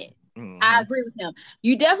environment. I agree with him.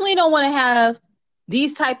 You definitely don't want to have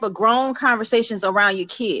these type of grown conversations around your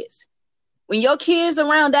kids. When your kids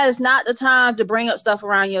around, that is not the time to bring up stuff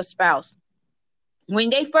around your spouse. When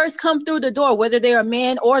they first come through the door, whether they're a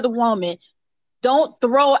man or the woman, don't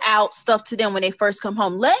throw out stuff to them when they first come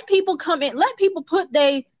home. Let people come in. Let people put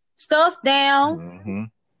their stuff down.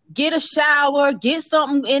 Get a shower, get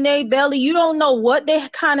something in their belly. You don't know what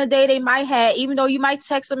kind of day they might have. Even though you might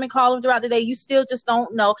text them and call them throughout the day, you still just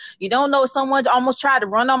don't know. You don't know if someone almost tried to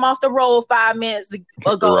run them off the road 5 minutes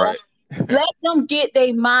ago. Right. Let them get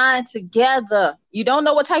their mind together. You don't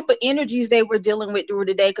know what type of energies they were dealing with through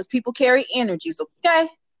the day, because people carry energies, okay?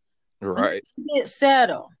 Right. Get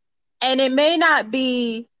settled. And it may not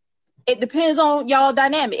be, it depends on y'all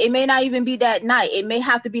dynamic. It may not even be that night. It may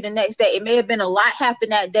have to be the next day. It may have been a lot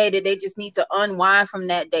happened that day that they just need to unwind from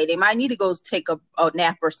that day. They might need to go take a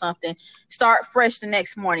nap or something, start fresh the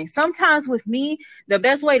next morning. Sometimes with me, the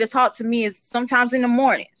best way to talk to me is sometimes in the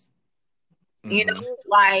mornings. You know,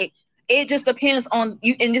 like, it just depends on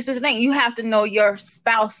you. And this is the thing, you have to know your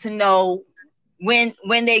spouse to know when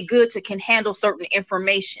they good to can handle certain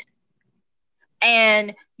information.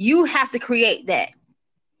 And you have to create that.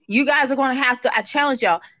 You guys are going to have to, I challenge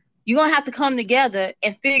y'all, you're going to have to come together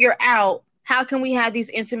and figure out how can we have these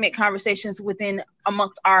intimate conversations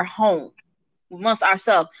amongst our home, amongst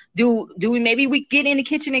ourselves. Do we, maybe we get in the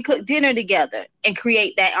kitchen and cook dinner together and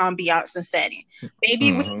create that ambiance and setting.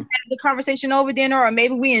 Maybe we have the conversation over dinner, or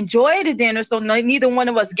maybe we enjoy the dinner so neither one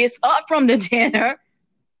of us gets up from the dinner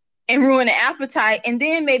and ruin the appetite. And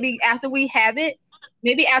then maybe after we have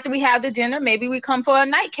the dinner, maybe we come for a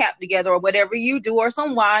nightcap together or whatever you do, or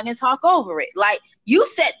some wine and talk over it. Like, you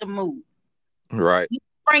set the mood. Right. You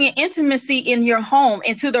bring intimacy in your home,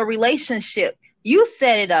 into the relationship. You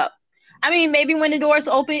set it up. I mean, maybe when the doors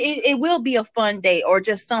open, it will be a fun day or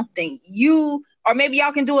just something. Or maybe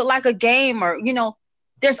y'all can do it like a game, or,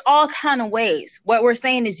 there's all kind of ways. What we're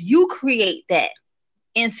saying is you create that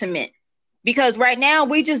intimate. Because right now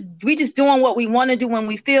we just doing what we want to do when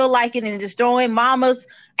we feel like it, and just throwing. Mama's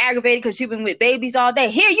aggravated because she's been with babies all day.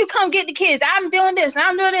 Here, you come get the kids. I'm doing this and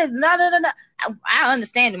I'm doing this. I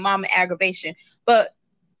understand the mama aggravation, but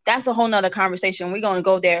that's a whole nother conversation. We're gonna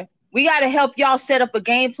go there. We got to help y'all set up a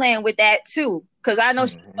game plan with that too. Because I know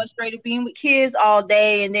she's frustrated being with kids all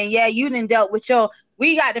day. And then, you done dealt with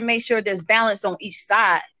we got to make sure there's balance on each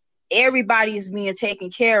side. Everybody is being taken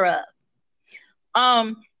care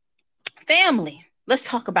of. Family. Let's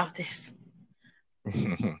talk about this.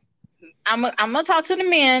 I'm gonna talk to the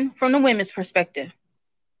men from the women's perspective.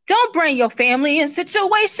 Don't bring your family in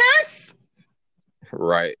situations.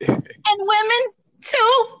 Right. And women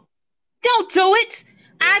too. Don't do it.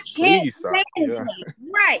 I can't stand it.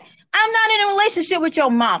 Right. I'm not in a relationship with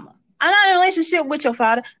your mama. I'm not in a relationship with your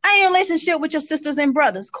father. I'm in a relationship with your sisters and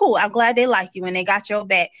brothers. Cool. I'm glad they like you and they got your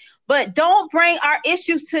back. But don't bring our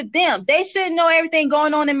issues to them. They shouldn't know everything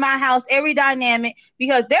going on in my house, every dynamic,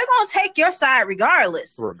 because they're going to take your side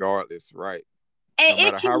regardless. Regardless, right. And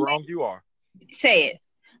no matter how wrong you are. Say it.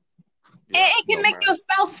 Yeah, and it can make your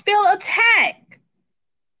spouse feel attacked.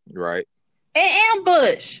 Right. And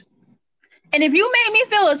ambush. And if you make me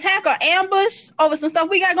feel attacked or ambush over some stuff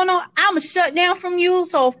we got going on, I'm going to shut down from you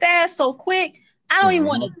so fast, so quick. I don't even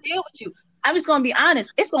want to deal with you. I'm just going to be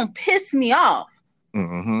honest. It's going to piss me off.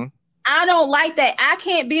 I don't like that. I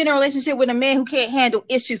can't be in a relationship with a man who can't handle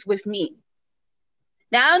issues with me.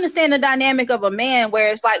 Now, I understand the dynamic of a man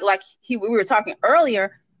where it's like we were talking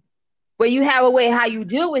earlier, where you have a way how you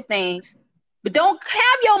deal with things. But don't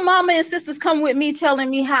have your mama and sisters come with me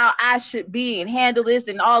telling me how I should be and handle this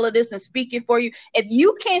and all of this and speaking for you. If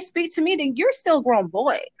you can't speak to me, then you're still a grown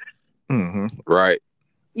boy. Right.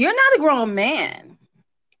 You're not a grown man.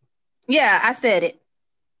 Yeah, I said it.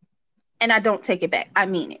 And I don't take it back. I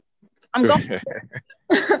mean it. I'm going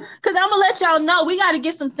because I'm going to let y'all know we got to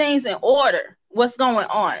get some things in order. What's going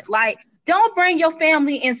on? Like, don't bring your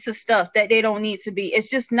family into stuff that they don't need to be.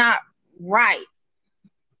 It's just not right.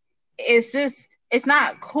 It's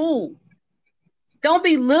not cool. Don't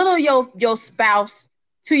belittle your spouse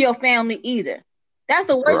to your family either. That's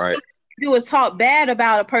the worst thing you do is talk bad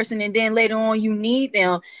about a person and then later on you need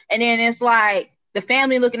them. And then it's like the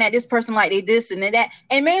family looking at this person like they this and that.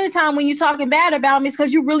 And mainly the time when you're talking bad about them is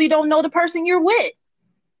because you really don't know the person you're with.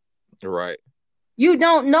 Right. You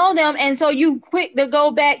don't know them, and so you quick to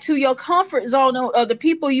go back to your comfort zone of the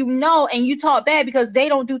people you know, and you talk bad because they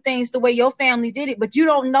don't do things the way your family did it, but you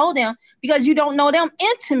don't know them because you don't know them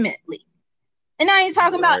intimately. And I ain't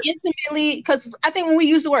talking about intimately, because I think when we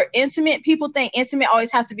use the word intimate, people think intimate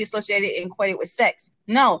always has to be associated and equated with sex.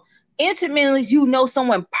 No, intimately, you know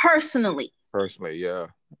someone personally. Personally, yeah.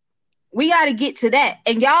 We got to get to that.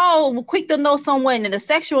 And y'all quick to know someone in the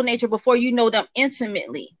sexual nature before you know them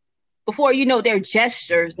intimately. Before you know their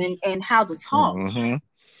gestures and how to talk.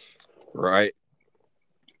 Right.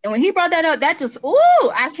 And when he brought that up, that just,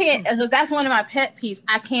 I can't, that's one of my pet peeves.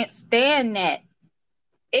 I can't stand that.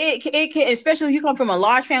 It can, especially if you come from a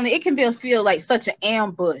large family, it can feel like such an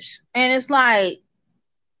ambush. And it's like,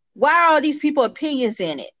 why are all these people opinions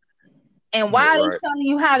in it? And why are they telling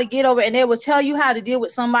you how to get over it? And they will tell you how to deal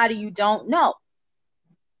with somebody you don't know.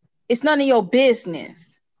 It's none of your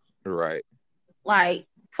business. Right. Like,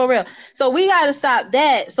 for real. So we got to stop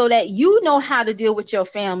that so that you know how to deal with your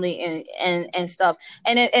family and stuff.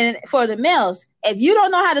 And for the males, if you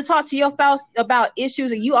don't know how to talk to your spouse about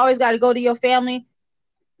issues and you always got to go to your family,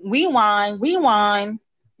 rewind.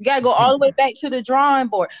 You got to go all the way back to the drawing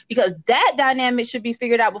board, because that dynamic should be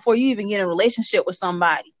figured out before you even get in a relationship with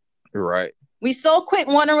somebody. Right. We so quick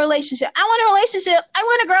want a relationship. I want a relationship. I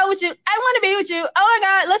want to grow with you. I want to be with you. Oh my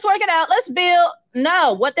God, let's work it out. Let's build.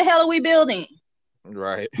 No, what the hell are we building?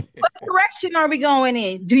 Right. What direction are we going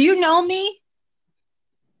in? Do you know me?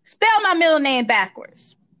 Spell my middle name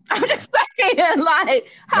backwards. I'm just saying, like.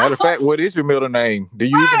 Matter of fact, what is your middle name? Do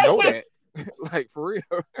you even know that? Like, for real?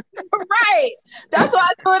 Right. That's why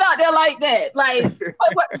I threw it out there like that. Like,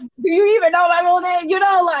 what, do you even know my middle name? You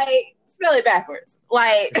know, like, spell it backwards.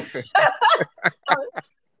 Like.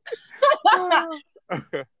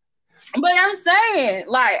 But I'm saying,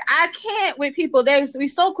 like, I can't with people. We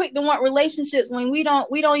so quick to want relationships when we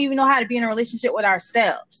don't even know how to be in a relationship with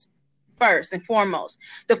ourselves first and foremost.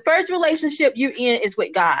 The first relationship you're in is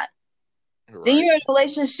with God. Right. Then you're in a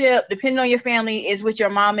relationship, depending on your family, is with your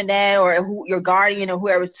mom and dad or your guardian or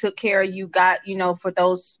whoever took care of you. Got, for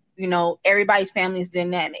those, everybody's family is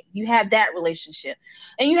dynamic. You have that relationship,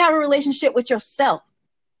 and you have a relationship with yourself.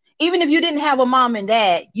 Even if you didn't have a mom and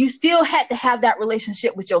dad, you still had to have that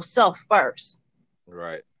relationship with yourself first.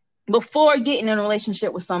 Right. Before getting in a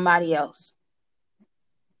relationship with somebody else.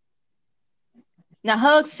 Now,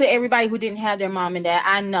 hugs to everybody who didn't have their mom and dad.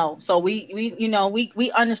 I know. So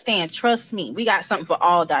we understand. Trust me. We got something for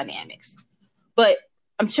all dynamics. But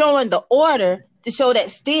I'm showing the order to show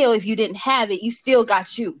that still, if you didn't have it, you still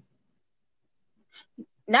got you.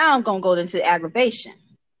 Now I'm going to go into the aggravation.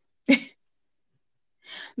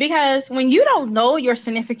 Because when you don't know your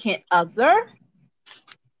significant other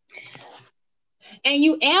and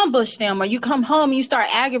you ambush them or you come home and you start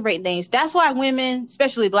aggravating things, that's why women,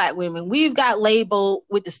 especially Black women, we've got labeled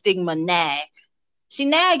with the stigma nag. She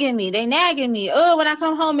nagging me. They nagging me. Oh, when I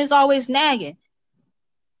come home, it's always nagging.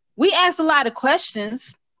 We ask a lot of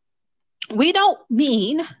questions. We don't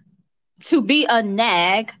mean to be a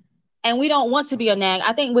nag, and we don't want to be a nag.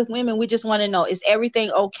 I think with women, we just want to know, is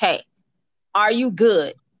everything okay? Are you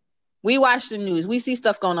good? We watch the news. We see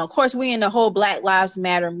stuff going on. Of course, we in the whole Black Lives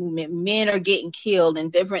Matter movement. Men are getting killed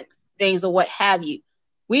and different things or what have you.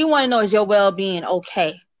 We want to know, is your well-being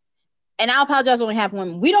okay? And I apologize on behalf of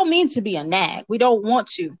women. We don't mean to be a nag. We don't want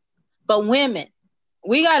to. But women,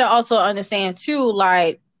 we got to also understand too,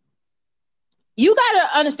 like, you got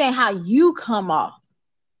to understand how you come off.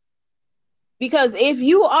 Because if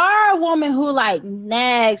you are a woman who like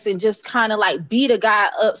nags and just kind of like beat a guy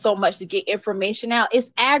up so much to get information out,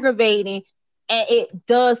 it's aggravating and it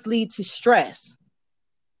does lead to stress.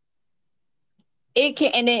 It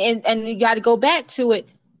can, and then and you got to go back to it.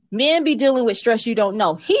 Men be dealing with stress you don't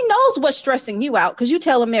know. He knows what's stressing you out because you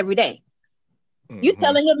tell him every day. You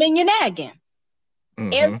telling him and you're nagging.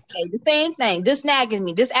 Every day, the same thing. This nagging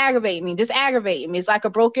me, this aggravating me, this aggravating me. It's like a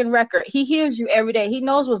broken record. He hears you every day. He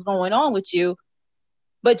knows what's going on with you,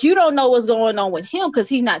 but you don't know what's going on with him because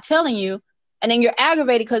he's not telling you. And then you're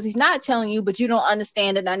aggravated because he's not telling you, but you don't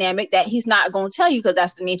understand the dynamic that he's not going to tell you because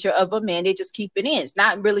that's the nature of a man. They just keep it in. It's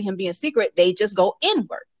not really him being secret. They just go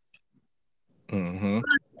inward.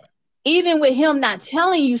 Even with him not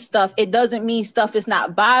telling you stuff, it doesn't mean stuff is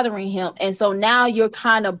not bothering him. And so now you're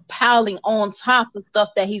kind of piling on top of stuff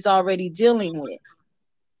that he's already dealing with,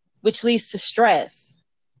 which leads to stress.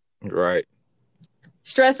 Right.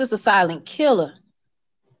 Stress is a silent killer.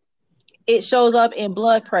 It shows up in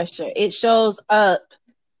blood pressure. It shows up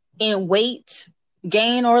in weight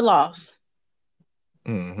gain or loss.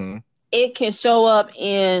 It can show up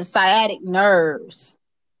in sciatic nerves,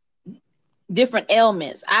 different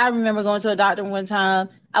ailments. I remember going to a doctor one time.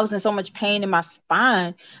 I was in so much pain in my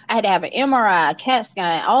spine. I had to have an MRI, CAT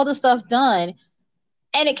scan, all the stuff done.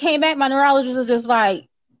 And it came back. My neurologist was just like,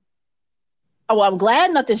 oh, well, I'm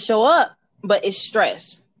glad nothing showed up, but it's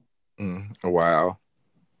stress. Wow.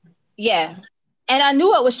 Yeah. And I knew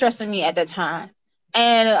what was stressing me at that time.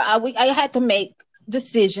 And I had to make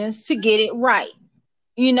decisions to get it right.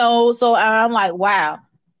 You know, so I'm like, wow.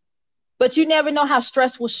 But you never know how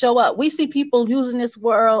stress will show up. We see people leaving this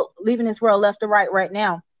world left to right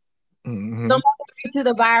now. Some of them to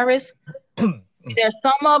the virus. There's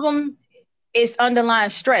some of them, it's underlying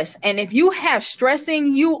stress. And if you have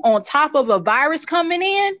stressing you on top of a virus coming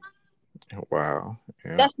in, wow,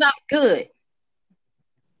 yeah. That's not good.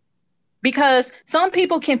 Because some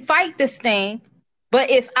people can fight this thing,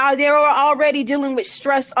 but if they're already dealing with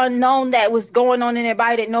stress unknown that was going on in their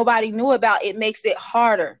body that nobody knew about, it makes it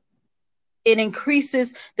harder. It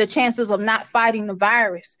increases the chances of not fighting the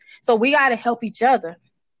virus. So we got to help each other.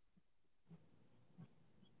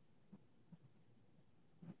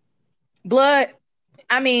 Blood,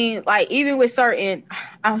 I mean, like even with certain,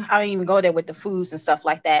 I don't even go there with the foods and stuff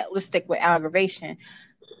like that. Let's stick with aggravation.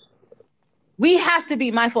 We have to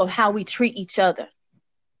be mindful of how we treat each other.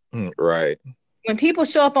 Right. When people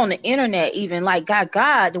show up on the internet, even like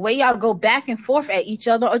God, the way y'all go back and forth at each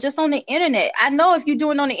other or just on the internet. I know if you're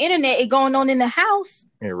doing on the internet, it going on in the house.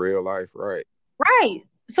 In real life, right. Right.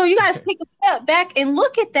 So you guys take a step back and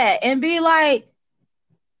look at that and be like,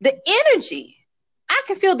 the energy. I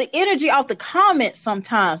can feel the energy off the comments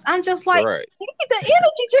sometimes. I'm just like, right. The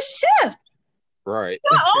energy just shift. Right. You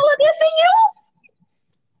got all of this in you?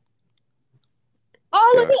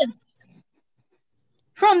 All of this.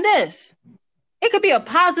 From this. It could be a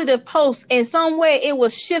positive post in some way. It will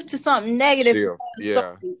shift to something negative.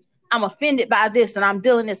 Yeah. I'm offended by this and I'm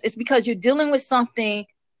dealing this. It's because you're dealing with something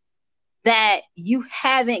that you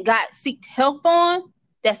haven't seeked help on.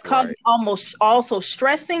 That's coming almost also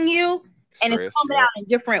stressing you. And it's coming out in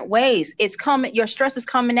different ways. Your stress is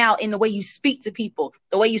coming out in the way you speak to people,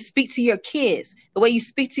 the way you speak to your kids, the way you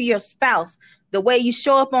speak to your spouse, the way you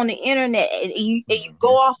show up on the internet and you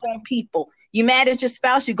go off on people. You mad at your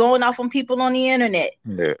spouse, you're going off on people on the internet.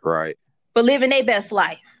 Yeah, right. But living their best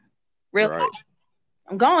life. Real life.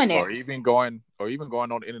 I'm going there. Or even going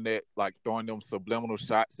on the internet, like throwing them subliminal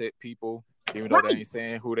shots at people, even though they ain't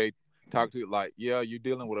saying who they talk to. Like, yeah, you're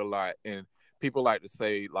dealing with a lot. And people like to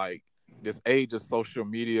say, like, this age of social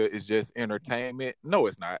media is just entertainment. No,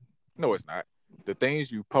 it's not. The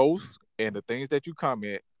things you post and the things that you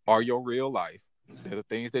comment are your real life. They're the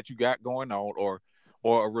things that you got going on, or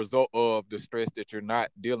or a result of the stress that you're not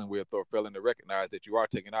dealing with or failing to recognize that you are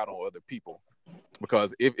taking out on other people.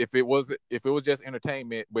 Because if it was just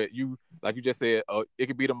entertainment, but you, like you just said, it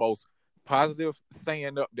could be the most positive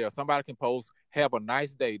saying up there. Somebody can post, "Have a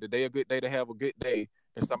nice day. Today a good day to have a good day,"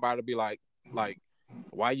 and somebody be like,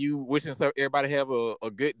 "Why you wishing so everybody have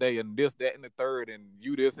a good day and this, that, and the third, and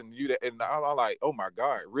you this and you that?" And I'm like, "Oh my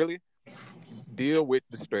God, really?" Deal with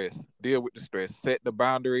the stress. Deal with the stress. Set the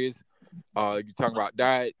boundaries. You talking about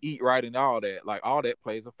diet, eat right, and all that. Like all that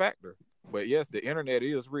plays a factor. But yes, the internet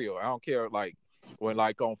is real. I don't care. Like when,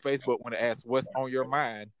 like on Facebook, when it asks what's on your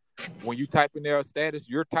mind, when you type in their status,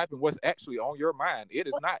 you're typing what's actually on your mind. It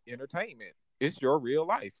is not entertainment. It's your real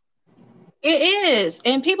life. It is,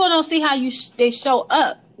 and people don't see how they show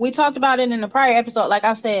up. We talked about it in the prior episode. Like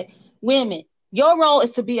I said, women, your role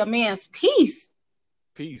is to be a man's peace.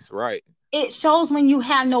 Peace, right? It shows when you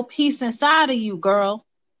have no peace inside of you, girl.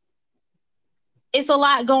 It's a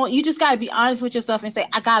lot going. You just got to be honest with yourself and say,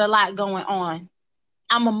 I got a lot going on.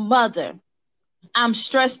 I'm a mother. I'm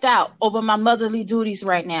stressed out over my motherly duties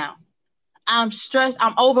right now. I'm stressed.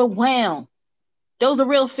 I'm overwhelmed. Those are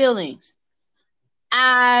real feelings.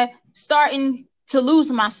 I starting to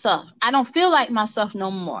lose myself. I don't feel like myself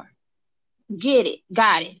no more. Get it.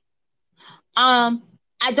 Got it.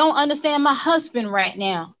 I don't understand my husband right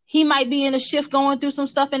now. He might be in a shift going through some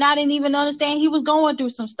stuff, and I didn't even understand he was going through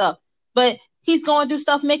some stuff. But he's going through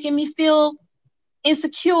stuff making me feel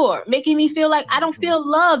insecure, making me feel like I don't feel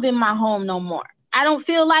love in my home no more. I don't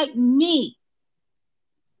feel like me.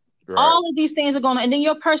 Right. All of these things are going on. And then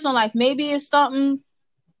your personal life, maybe it's something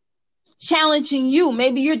challenging you.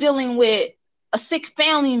 Maybe you're dealing with a sick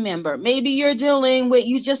family member. Maybe you're dealing with,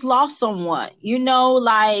 you just lost someone. You know,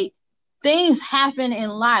 like things happen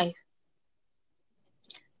in life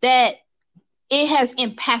that it has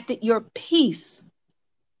impacted your peace.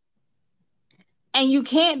 And you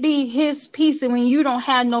can't be his peace when you don't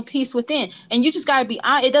have no peace within. And you just got to be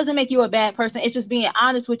honest. It doesn't make you a bad person. It's just being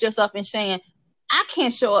honest with yourself and saying, I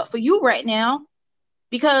can't show up for you right now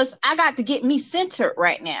because I got to get me centered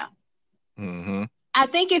right now. Mm-hmm. I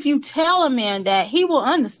think if you tell a man that, he will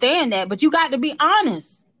understand that, but you got to be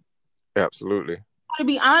honest. Absolutely. To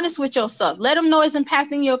be honest with yourself. Let them know it's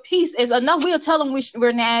impacting your peace. It's enough. We'll tell them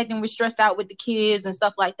we're nagged and we're stressed out with the kids and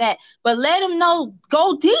stuff like that. But let them know,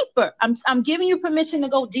 go deeper. I'm giving you permission to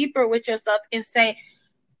go deeper with yourself and say,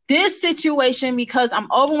 this situation, because I'm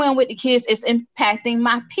overwhelmed with the kids, is impacting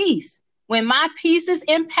my peace. When my peace is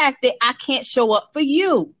impacted, I can't show up for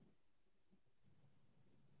you.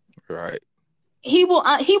 Right. He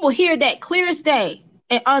will hear that clear as day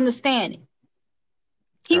and understand it.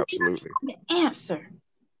 Absolutely. The answer.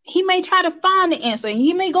 He may try to find the answer and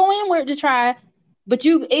he may go inward to try, but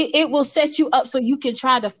it will set you up so you can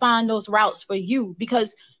try to find those routes for you,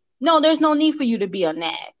 because no, there's no need for you to be a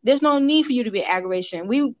nag. There's no need for you to be aggravation.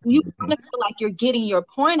 You want to feel like you're getting your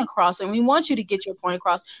point across, and we want you to get your point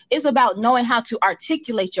across. It's about knowing how to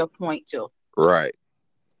articulate your point too. Right.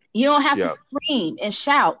 You don't have to scream and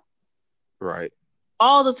shout. Right.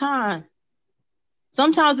 All the time.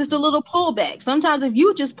 Sometimes it's a little pullback. Sometimes if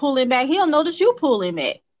you just pull him back, he'll notice you pull him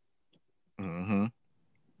back. Mm-hmm.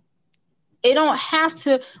 It don't have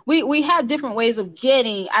to. We have different ways of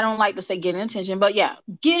getting. I don't like to say getting attention, but yeah,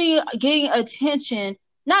 getting attention.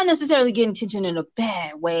 Not necessarily getting attention in a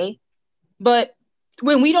bad way, but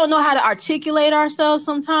when we don't know how to articulate ourselves,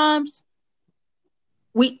 sometimes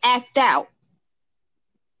we act out.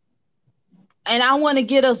 And I want to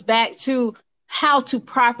get us back to how to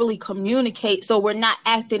properly communicate, so we're not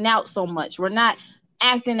acting out so much. We're not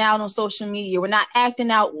acting out on social media. We're not acting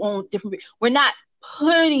out on different. We're not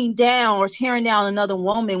putting down or tearing down another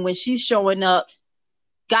woman when she's showing up,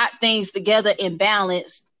 got things together in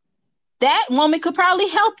balance. That woman could probably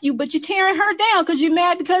help you, but you're tearing her down because you're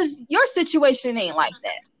mad because your situation ain't like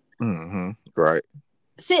that. Mm-hmm. Right.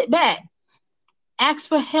 Sit back, ask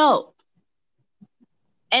for help.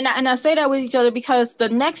 And I say that with each other because the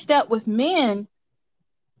next step with men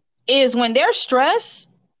is when they're stressed,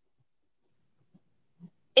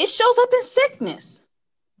 it shows up in sickness.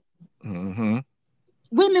 Mm-hmm.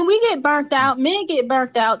 Women, we get burnt out. Men get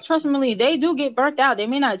burnt out. Trust me, they do get burnt out. They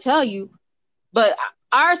may not tell you, but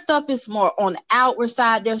our stuff is more on the outward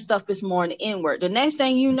side. Their stuff is more on the inward. The next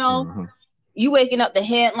thing you know, you waking up the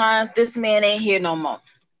headlines, this man ain't here no more.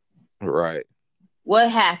 Right.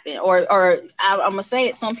 What happened? Or I'm going to say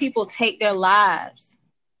it, some people take their lives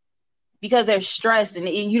because they're stressed and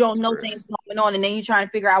you don't know things going on, and then you're trying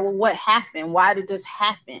to figure out, well, what happened? Why did this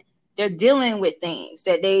happen? They're dealing with things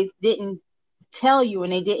that they didn't tell you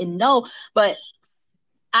and they didn't know. But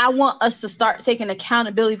I want us to start taking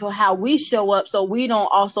accountability for how we show up so we don't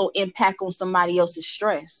also impact on somebody else's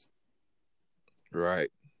stress. Right.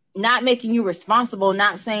 Not making you responsible,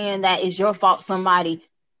 not saying that it's your fault somebody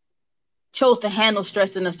chose to handle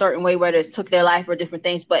stress in a certain way, whether it took their life or different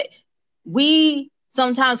things. But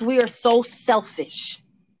sometimes we are so selfish.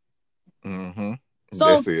 Mm-hmm. So,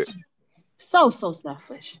 That's it. so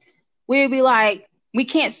selfish. We'd be like, we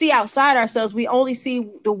can't see outside ourselves. We only see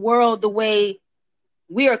the world the way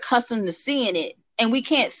we are accustomed to seeing it. And we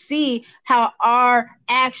can't see how our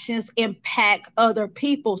actions impact other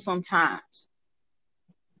people sometimes.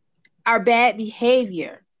 Our bad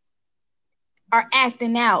behavior, our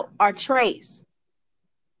acting out, our traits.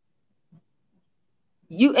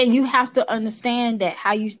 You have to understand that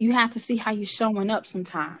how you have to see how you're showing up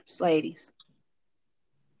sometimes, ladies.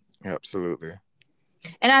 Absolutely.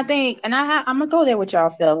 And I think, I'm gonna go there with y'all,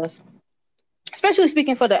 fellas. Especially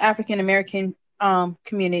speaking for the African American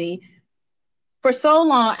community. For so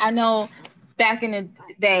long, I know back in the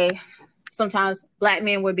day, sometimes black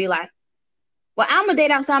men would be like, "Well, I'm gonna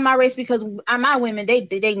date outside my race because my women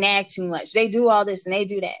they nag too much. They do all this and they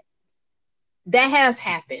do that." That has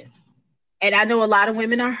happened, and I know a lot of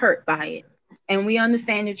women are hurt by it, and we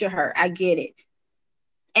understand that you're hurt. I get it,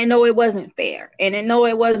 and no, it wasn't fair, and no,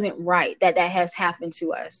 it wasn't right that has happened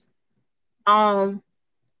to us. And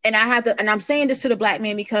I have to, and I'm saying this to the black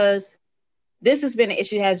men because this has been an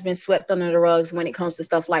issue that has been swept under the rugs when it comes to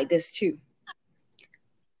stuff like this too.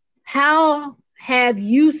 How have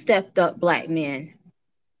you stepped up, black men,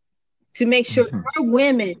 to make sure your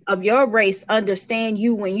women of your race understand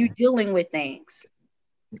you when you're dealing with things?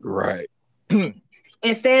 Right.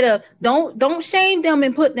 Instead of don't shame them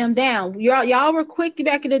and put them down. Y'all were quick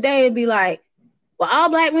back in the day and be like, well, all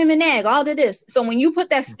black women nag, all of this. So when you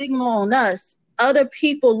put that stigma on us, other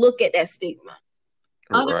people look at that stigma.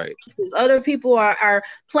 Right. Other people are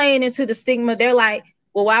playing into the stigma. They're like,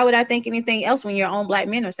 well, why would I think anything else when your own black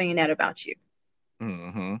men are saying that about you?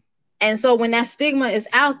 Mm-hmm. And so when that stigma is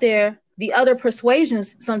out there, the other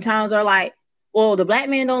persuasions sometimes are like, well, the black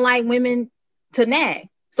men don't like women to nag.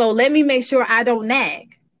 So let me make sure I don't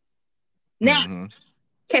nag. Now, Mm-hmm.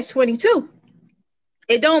 catch 22.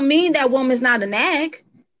 It don't mean that woman's not a nag.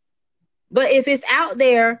 But if it's out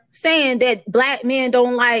there saying that black men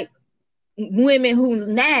don't like women who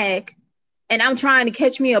nag, and I'm trying to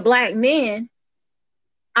catch me a black man,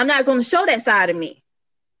 I'm not going to show that side of me.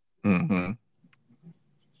 Mm-hmm.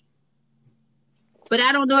 But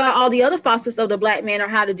I don't know all the other facets of the black man or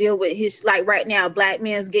how to deal with his, like right now, black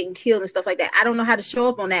men's getting killed and stuff like that. I don't know how to show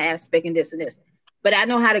up on that aspect and this and this. But I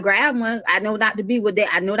know how to grab one. I know not to be what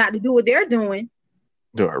I know not to do what they're doing.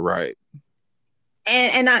 Right.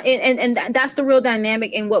 And that's the real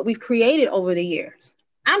dynamic in what we've created over the years.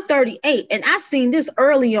 I'm 38 and I seen this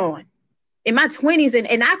early on in my 20s,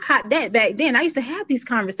 and I caught that back then. I used to have these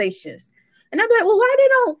conversations, and I'd be like, well, why they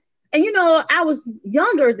don't? And I was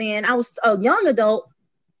younger then. I was a young adult,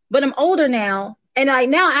 but I'm older now, and like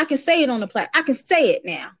now I can say it on the platform. I can say it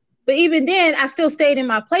now. But even then, I still stayed in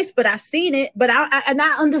my place. But I seen it. But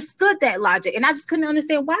I understood that logic, and I just couldn't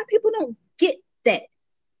understand why people don't get that.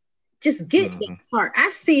 Just get that part.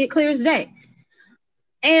 I see it clear as day.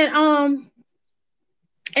 And I'm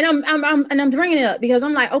bringing it up because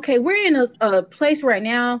I'm like, okay, we're in a place right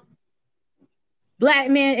now. Black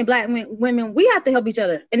men and black women, we have to help each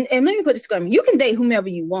other. And let me put this disclaimer: you can date whomever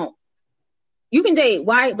you want. You can date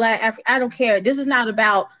white, black, African. I don't care. This is not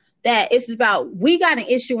about that. It's about we got an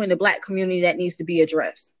issue in the black community that needs to be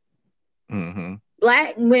addressed. Mm-hmm.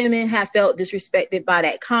 Black women have felt disrespected by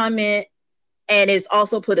that comment. And it's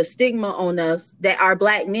also put a stigma on us that our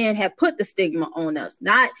black men have put the stigma on us.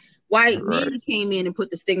 Not white men came in and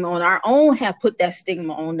put the stigma on. Our own have put that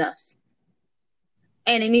stigma on us.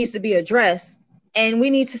 And it needs to be addressed. And we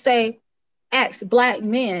need to ask black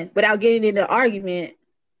men, without getting into argument,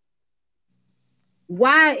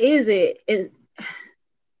 why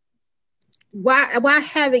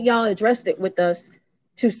haven't y'all addressed it with us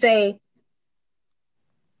to say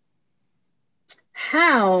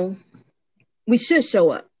how we should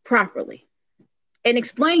show up properly and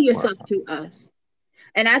explain yourself to us?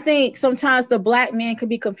 And I think sometimes the black man can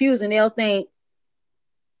be confused and they'll think,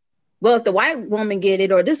 well, if the white woman get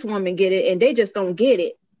it or this woman get it, and they just don't get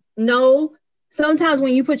it. No, sometimes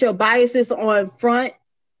when you put your biases on front,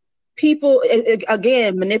 people,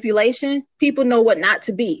 again, manipulation, people know what not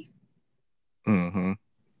to be. Mm-hmm.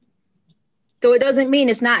 So it doesn't mean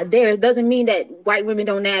it's not there. It doesn't mean that white women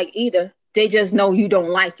don't nag either. They just know you don't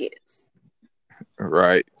like it.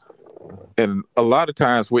 Right. And a lot of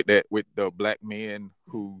times with the black men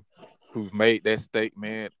who've made that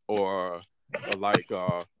statement or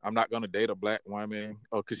I'm not gonna date a black woman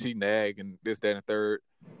or cause she nag and this, that, and the third.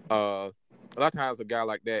 A lot of times a guy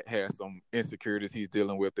like that has some insecurities he's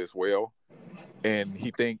dealing with as well. And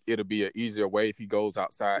he think it'll be an easier way if he goes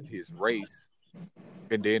outside his race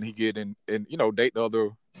and then he get in and date the other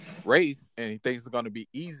race, and he thinks it's gonna be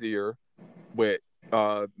easier, but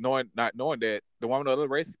not knowing that the woman of the other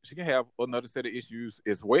race, she can have another set of issues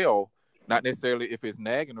as well. Not necessarily if it's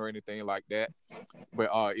nagging or anything like that, but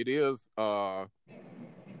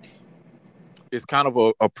it's kind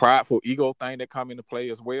of a prideful ego thing that come into play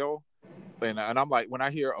as well. And I'm like, when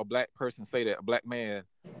I hear a black person say that, a black man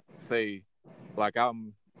say, like,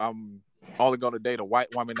 I'm only gonna date a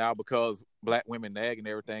white woman now because black women nag and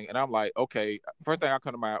everything, and I'm like, okay, first thing I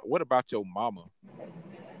come to mind, what about your mama?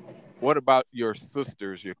 What about your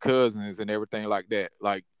sisters, your cousins, and everything like that?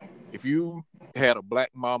 Like, if you had a black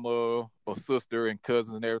mama or sister and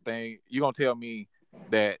cousins and everything, you gonna tell me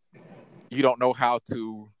that you don't know how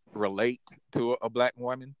to relate to a black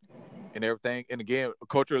woman and everything? And again,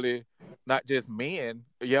 culturally, not just men.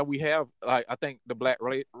 Yeah, we have, like, I think the black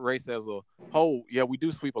race as a whole, yeah, we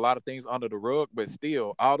do sweep a lot of things under the rug, but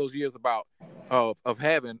still, all those years of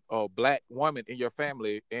having a black woman in your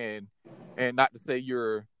family, and not to say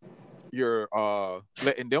you're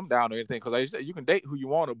letting them down or anything, because like you said, you can date who you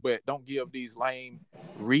want to, but don't give these lame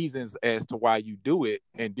reasons as to why you do it,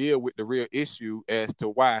 and deal with the real issue as to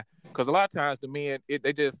why. Because a lot of times the men,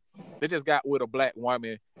 they just got with a black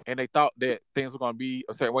woman, and they thought that things were going to be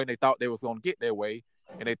a certain way, and they thought they was going to get their way,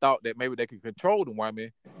 and they thought that maybe they could control the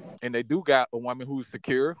woman, and they do got a woman who's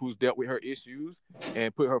secure, who's dealt with her issues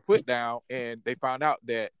and put her foot down, and they found out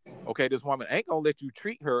that, okay, this woman ain't gonna let you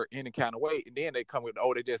treat her any kind of way, and then they come with,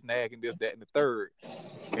 oh, they just nagging this, that, and the third,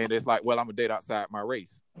 and it's like, well, I'm gonna date outside my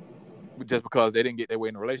race just because they didn't get their way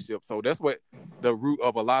in a relationship. So that's what the root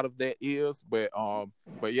of a lot of that is. But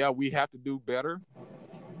yeah, we have to do better.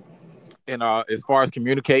 And as far as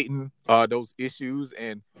communicating those issues,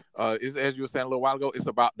 and as you were saying a little while ago, it's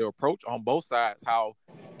about the approach on both sides. How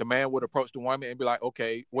the man would approach the woman and be like,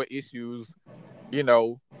 okay, what issues,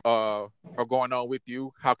 are going on with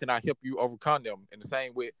you? How can I help you overcome them? And the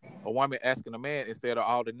same with a woman asking a man, instead of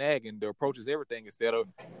all the nagging, the approach is everything. Instead of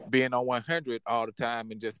being on 100 all the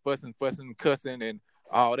time and just fussing, cussing, and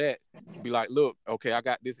all that, be like, look, okay, I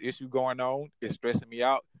got this issue going on. It's stressing me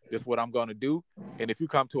out. This is what I'm going to do. And if you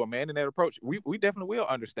come to a man in that approach, we definitely will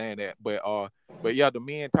understand that. But yeah, the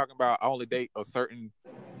men talking about, I only date a certain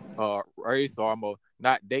race, or I'm gonna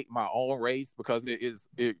not date my own race, because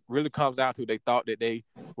it really comes down to, they thought that they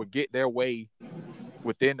would get their way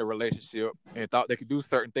within the relationship and thought they could do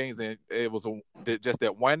certain things, and it was just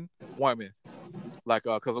that one woman, like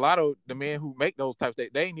because a lot of the men who make those types, they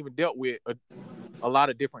ain't even dealt with a lot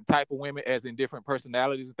of different type of women, as in different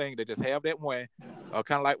personalities and things. They just have that one,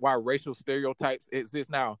 kind of like why racial stereotypes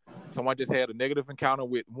exist now. Someone just had a negative encounter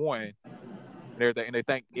with one and everything, and they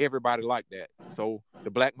think everybody like that. So the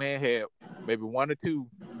black man had maybe one or two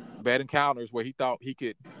bad encounters where he thought he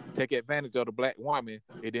could take advantage of the black woman.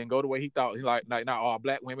 It didn't go the way he thought. He like, not all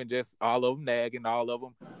black women, just all of them nagging, all of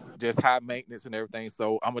them just high maintenance and everything.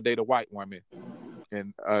 So I'm gonna date a white woman.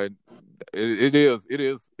 And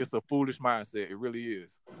it's a foolish mindset. It really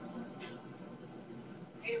is.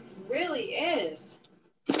 It really is.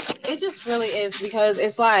 It just really is, because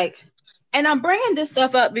it's like, and I'm bringing this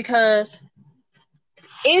stuff up because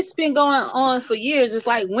it's been going on for years. It's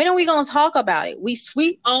like, when are we going to talk about it? We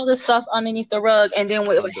sweep all the stuff underneath the rug, and then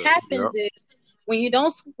what happens is, when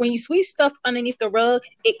you sweep stuff underneath the rug,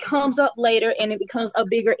 it comes up later and it becomes a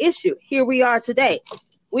bigger issue. Here we are today.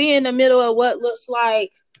 We in the middle of what looks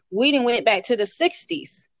like we didn't went back to the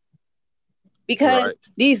 60s, because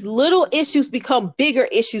these little issues become bigger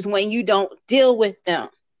issues when you don't deal with them.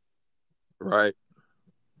 Right.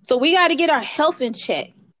 So we got to get our health in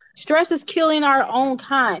check. Stress is killing our own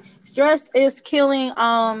kind. Stress is killing.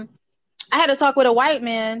 I had to talk with a white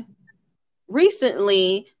man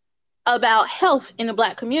recently about health in the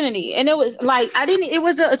Black community, and it was like, it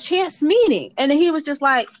was a chance meeting, and he was just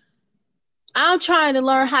like, I'm trying to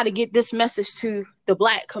learn how to get this message to the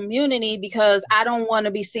Black community, because I don't want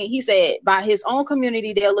to be seen. He said by his own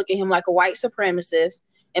community, they'll look at him like a white supremacist,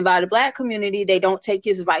 and by the Black community, they don't take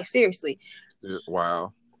his advice seriously.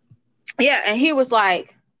 Wow. Yeah, and he was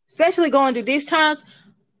like, especially going through these times,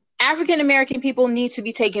 African American people need to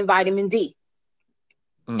be taking vitamin D.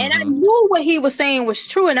 Mm-hmm. And I knew what he was saying was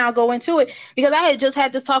true, and I'll go into it, because I had just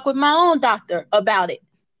had this talk with my own doctor about it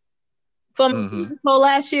from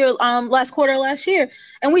last quarter last year,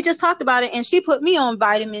 and we just talked about it, and she put me on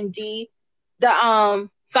vitamin D, the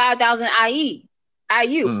 5,000 IE.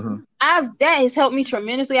 Mm-hmm. That has helped me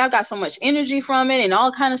tremendously. I got so much energy from it and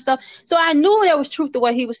all kind of stuff. So I knew there was truth to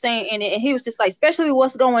what he was saying in it. And he was just like, especially with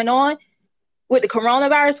what's going on with the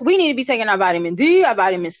coronavirus, we need to be taking our vitamin D, our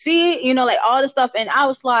vitamin C, you know, like all this stuff. And I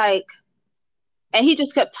was like, and he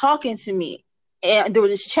just kept talking to me and there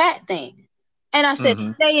was this chat thing. And I said,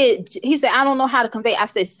 Mm-hmm. say it. He said, I don't know how to convey. I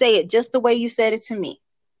said, say it just the way you said it to me.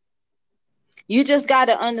 You just got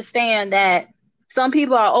to understand that some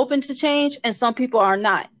people are open to change and some people are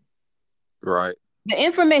not. Right. The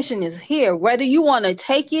information is here, whether you want to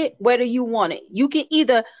take it, whether you want it. You can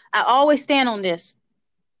either, I always stand on this.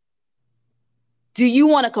 Do you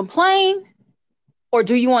want to complain or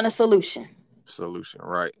do you want a solution? Solution.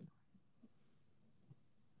 Right.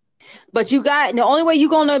 But the only way you're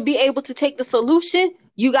going to be able to take the solution,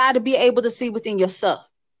 you got to be able to see within yourself.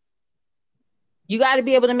 You got to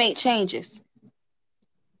be able to make changes.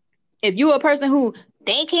 If you're a person who,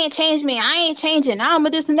 they can't change me, I ain't changing, I'm a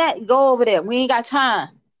this and that, go over there. We ain't got time.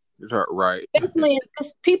 Right. Especially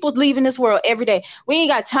people leaving this world every day. We ain't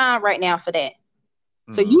got time right now for that.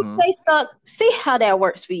 So you Mm-hmm. stay stuck, see how that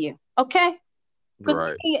works for you. Okay? Because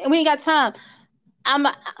Right. we ain't got time.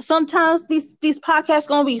 Sometimes these podcasts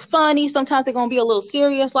gonna be funny, sometimes they're gonna be a little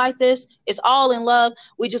serious like this. It's all in love.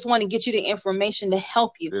 We just want to get you the information to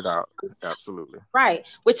help you. Get it out. Absolutely. Right.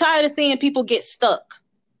 We're tired of seeing people get stuck.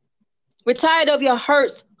 We're tired of your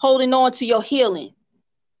hurts holding on to your healing.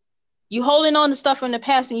 You holding on to stuff from the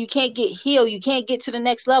past and you can't get healed. You can't get to the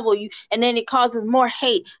next level. And then it causes more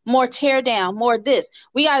hate, more tear down, more this.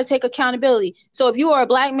 We got to take accountability. So if you are a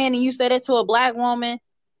black man and you said it to a black woman,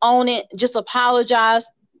 own it, just apologize.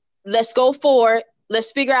 Let's go forward.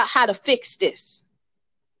 Let's figure out how to fix this.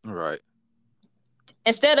 Right.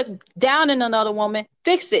 Instead of downing another woman,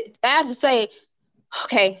 fix it. I have to say,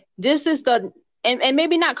 okay, this is and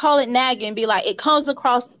maybe not call it nagging, be like, it comes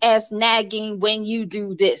across as nagging when you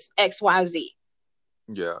do this, XYZ.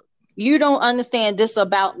 Yeah. You don't understand this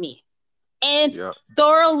about me. And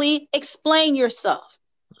thoroughly explain yourself.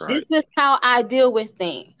 Right. This is how I deal with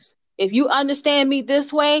things. If you understand me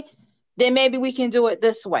this way, then maybe we can do it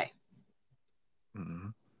this way. Mm-hmm.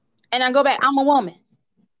 And I go back, I'm a woman.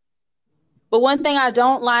 But one thing I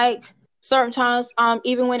don't like certain times,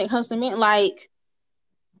 even when it comes to men, like,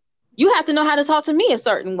 you have to know how to talk to me a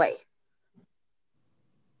certain way.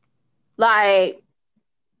 Like,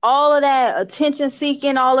 all of that attention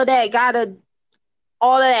seeking, all of that,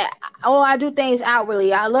 oh, I do things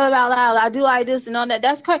outwardly. I love out loud. I do like this and all that.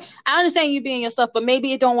 That's correct. I understand you being yourself, but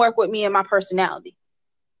maybe it don't work with me and my personality.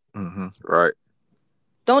 Mm-hmm. Right.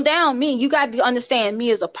 Don't down me. You got to understand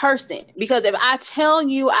me as a person. Because if I tell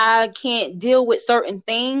you I can't deal with certain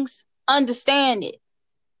things, understand it.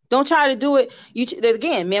 Don't try to do it.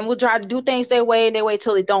 Again, men will try to do things their way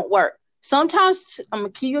till it don't work. Sometimes, I'm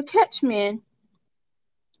going to give you a catch, man.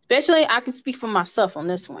 Especially, I can speak for myself on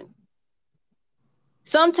this one.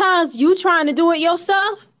 Sometimes you trying to do it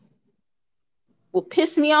yourself will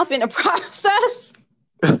piss me off in the process.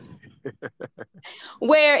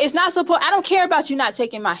 Where it's not supposed, I don't care about you not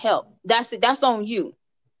taking my help. That's it. That's on you.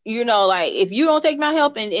 You know, like, if you don't take my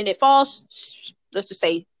help and it falls, let's just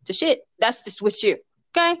say, to shit, that's just with you.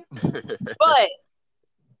 Okay? But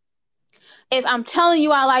if I'm telling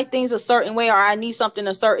you I like things a certain way or I need something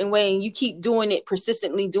a certain way and you keep doing it,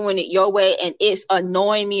 persistently doing it your way, and it's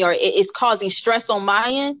annoying me or it's causing stress on my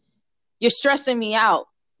end, you're stressing me out.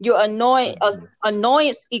 You're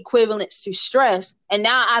annoyance equivalents to stress. And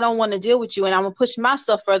now I don't want to deal with you and I'm going to push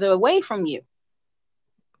myself further away from you.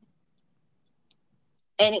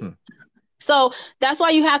 And so that's why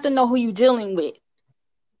you have to know who you're dealing with.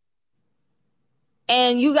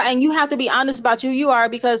 And you have to be honest about who you are,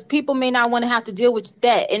 because people may not want to have to deal with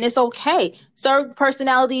that. And it's okay. Certain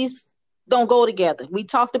personalities don't go together. We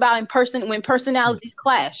talked about when personalities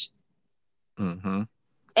clash. Mm-hmm.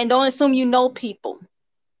 And don't assume you know people.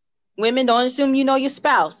 Women, don't assume you know your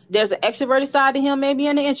spouse. There's an extroverted side to him, maybe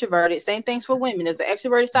an introverted. Same things for women. There's an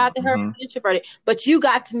extroverted side to her, introverted. But you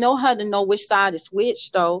got to know how to know which side is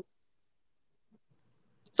which, though.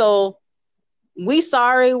 So we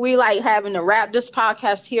like having to wrap this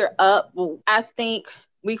podcast here up. Well, I think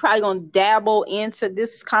we probably gonna dabble into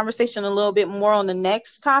this conversation a little bit more on the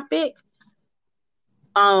next topic.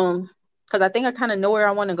 Because I think I kind of know where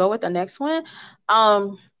I want to go with the next one.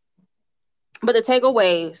 But the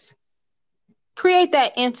takeaways: create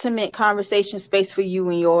that intimate conversation space for you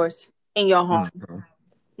and yours in your home. Mm-hmm.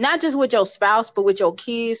 Not just with your spouse, but with your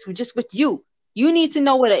kids, just with you. You need to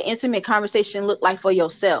know what an intimate conversation look like for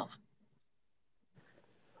yourself.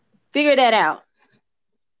 Figure that out.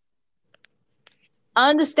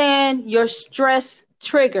 Understand your stress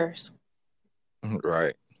triggers.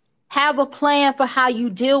 Right. Have a plan for how you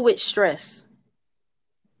deal with stress.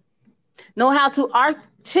 Know how to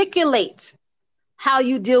articulate how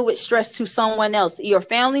you deal with stress to someone else, your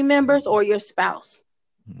family members or your spouse.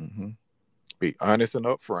 Mm-hmm. Be honest and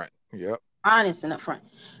upfront. Yep. Honest and upfront.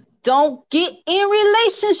 Don't get in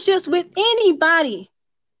relationships with anybody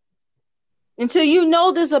until you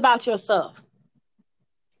know this about yourself.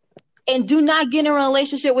 And do not get in a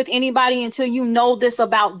relationship with anybody until you know this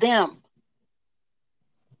about them.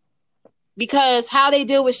 Because how they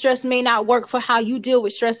deal with stress may not work for how you deal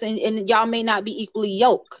with stress, and y'all may not be equally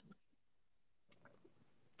yoked.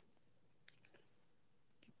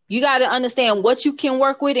 You got to understand what you can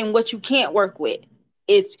work with and what you can't work with.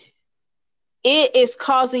 If it is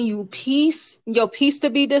causing you your peace to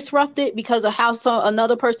be disrupted because of how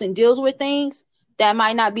another person deals with things, that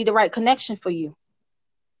might not be the right connection for you.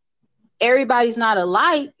 Everybody's not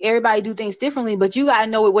alike. Everybody do things differently, but you got to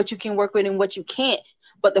know what you can work with and what you can't.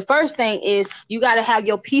 But the first thing is you got to have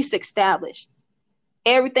your peace established.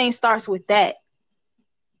 Everything starts with that.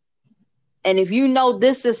 And if you know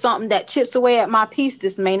this is something that chips away at my peace,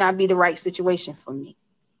 this may not be the right situation for me.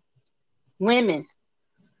 Women,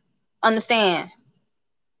 understand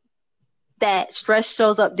that stress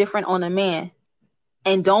shows up different on a man.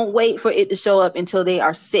 And don't wait for it to show up until they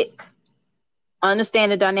are sick.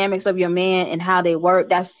 Understand the dynamics of your man and how they work.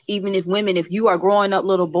 That's even if women, if you are growing up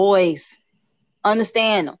little boys,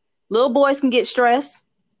 understand them. Little boys can get stressed.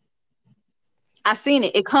 I've seen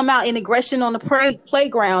it. It come out in aggression on the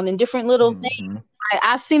playground and different little things.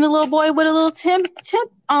 I've seen a little boy with a little temper.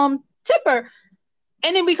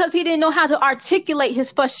 And then because he didn't know how to articulate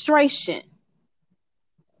his frustration.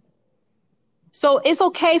 So it's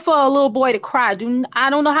okay for a little boy to cry. I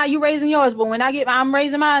don't know how you raising yours, but when I'm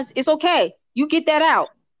raising mine, it's okay. You get that out.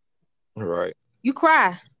 Right. You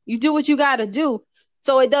cry. You do what you got to do.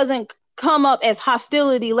 So it doesn't come up as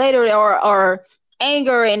hostility later or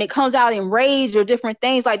anger, and it comes out in rage or different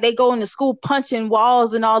things. Like they go into school punching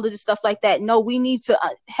walls and all of this stuff like that. No, we need to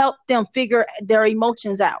help them figure their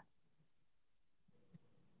emotions out.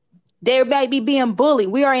 They might be being bullied.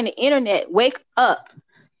 We are in the internet. Wake up.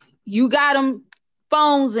 You got them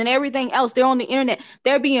phones and everything else. They're on the internet.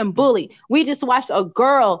 They're being bullied. We just watched a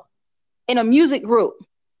girl in a music group,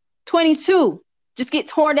 22, just get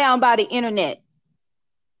torn down by the internet.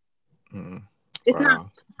 It's not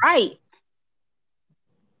right.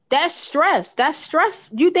 That's stress. That's stress.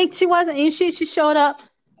 You think she wasn't, and she showed up.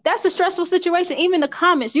 That's a stressful situation. Even the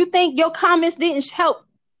comments. You think your comments didn't help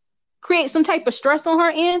create some type of stress on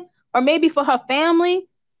her end, or maybe for her family?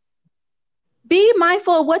 Be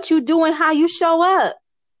mindful of what you do and how you show up.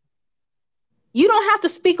 You don't have to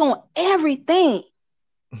speak on everything.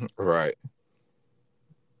 Right.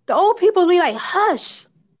 The old people be like, hush.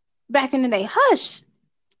 Back in the day, hush.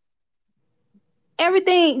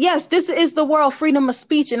 Everything, yes, this is the world, freedom of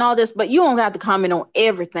speech and all this, but you don't have to comment on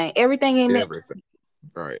everything. Everything ain't everything.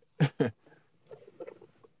 Right.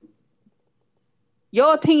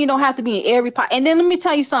 Your opinion don't have to be in every part. And then let me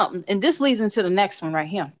tell you something, and this leads into the next one right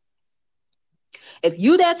here. If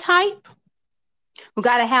you that type who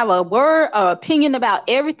got to have a word or opinion about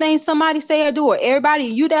everything somebody say or do, or everybody,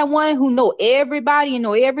 you that one who know everybody and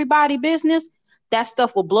know everybody business, that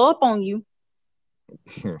stuff will blow up on you.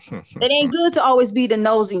 It ain't good to always be the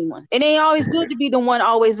nosy one. It ain't always good to be the one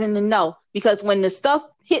always in the know, because when the stuff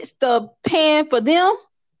hits the pan for them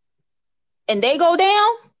and they go down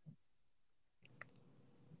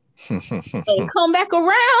and come back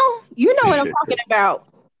around, you know what I'm talking about.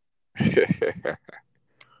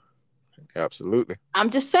 Absolutely. I'm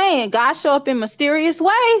just saying, God show up in mysterious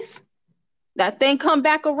ways. That thing come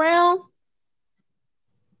back around.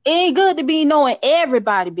 It ain't good to be knowing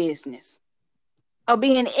everybody business or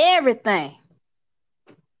being everything.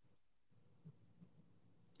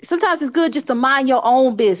 Sometimes it's good just to mind your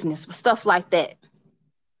own business with stuff like that.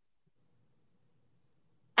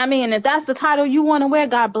 I mean, if that's the title you want to wear,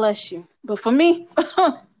 God bless you. But for me,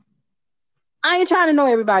 I ain't trying to know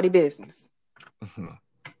everybody's business.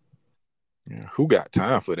 Yeah, who got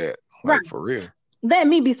time for that? Like, right. For real. Let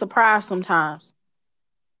me be surprised sometimes.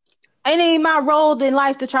 It ain't my role in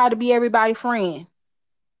life to try to be everybody's friend.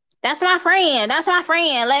 That's my friend. That's my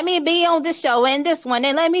friend. Let me be on this show and this one,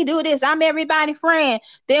 and let me do this. I'm everybody's friend.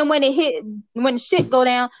 Then when the shit go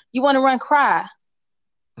down, you want to run cry.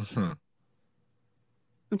 I'm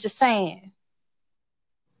just saying.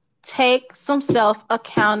 Take some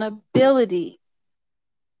self-accountability.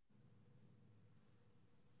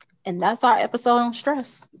 And that's our episode on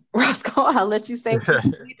stress. Roscoe, I'll let you say what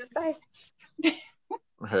you need to say.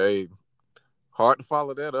 Hey, hard to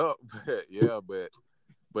follow that up. But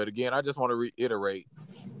But again, I just want to reiterate,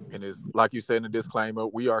 and it's like you said in the disclaimer,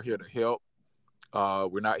 we are here to help.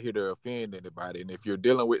 We're not here to offend anybody. And if you're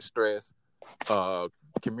dealing with stress,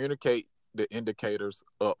 communicate the indicators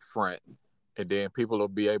up front, and then people will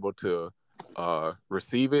be able to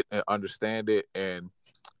receive it and understand it, and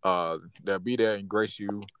they'll be there and grace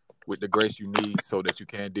you with the grace you need so that you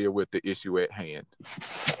can deal with the issue at hand.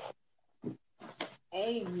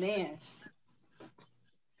 Amen.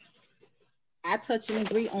 I touch and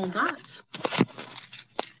agree on that.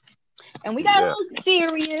 And we got a little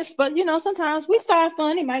serious, but sometimes we start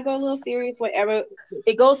fun. It might go a little serious, whatever.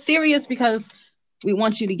 It goes serious because we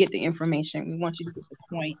want you to get the information. We want you to get the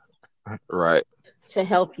point. Right. To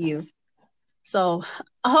help you. So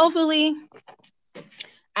hopefully,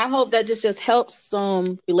 I hope that this just helps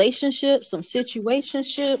some relationships, some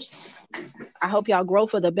situationships. I hope y'all grow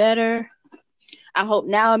for the better. I hope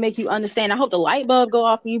now it make you understand. I hope the light bulb go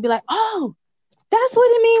off and you be like, oh, that's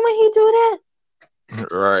what it mean when he do that.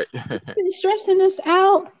 Right. I've been stressing this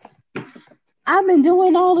out. I've been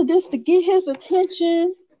doing all of this to get his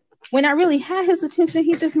attention. When I really had his attention,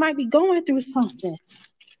 he just might be going through something.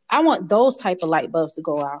 I want those type of light bulbs to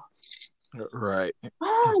go out. Right.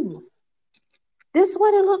 Oh, this is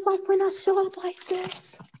what it looked like when I show up like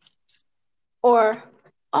this. Or,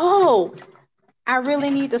 oh, I really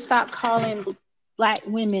need to stop calling Black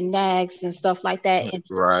women nags and stuff like that. And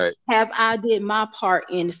right. Have I did my part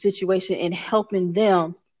in the situation in helping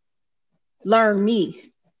them learn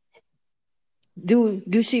me?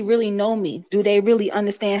 Do she really know me? Do they really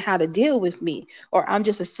understand how to deal with me? Or I'm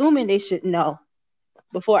just assuming they should know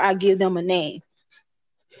before I give them a name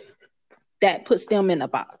that puts them in a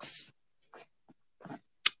box.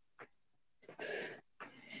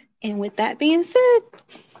 And with that being said,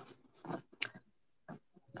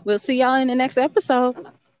 we'll see y'all in the next episode.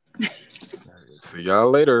 See y'all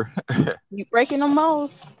later. You breaking the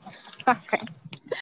molds. All right.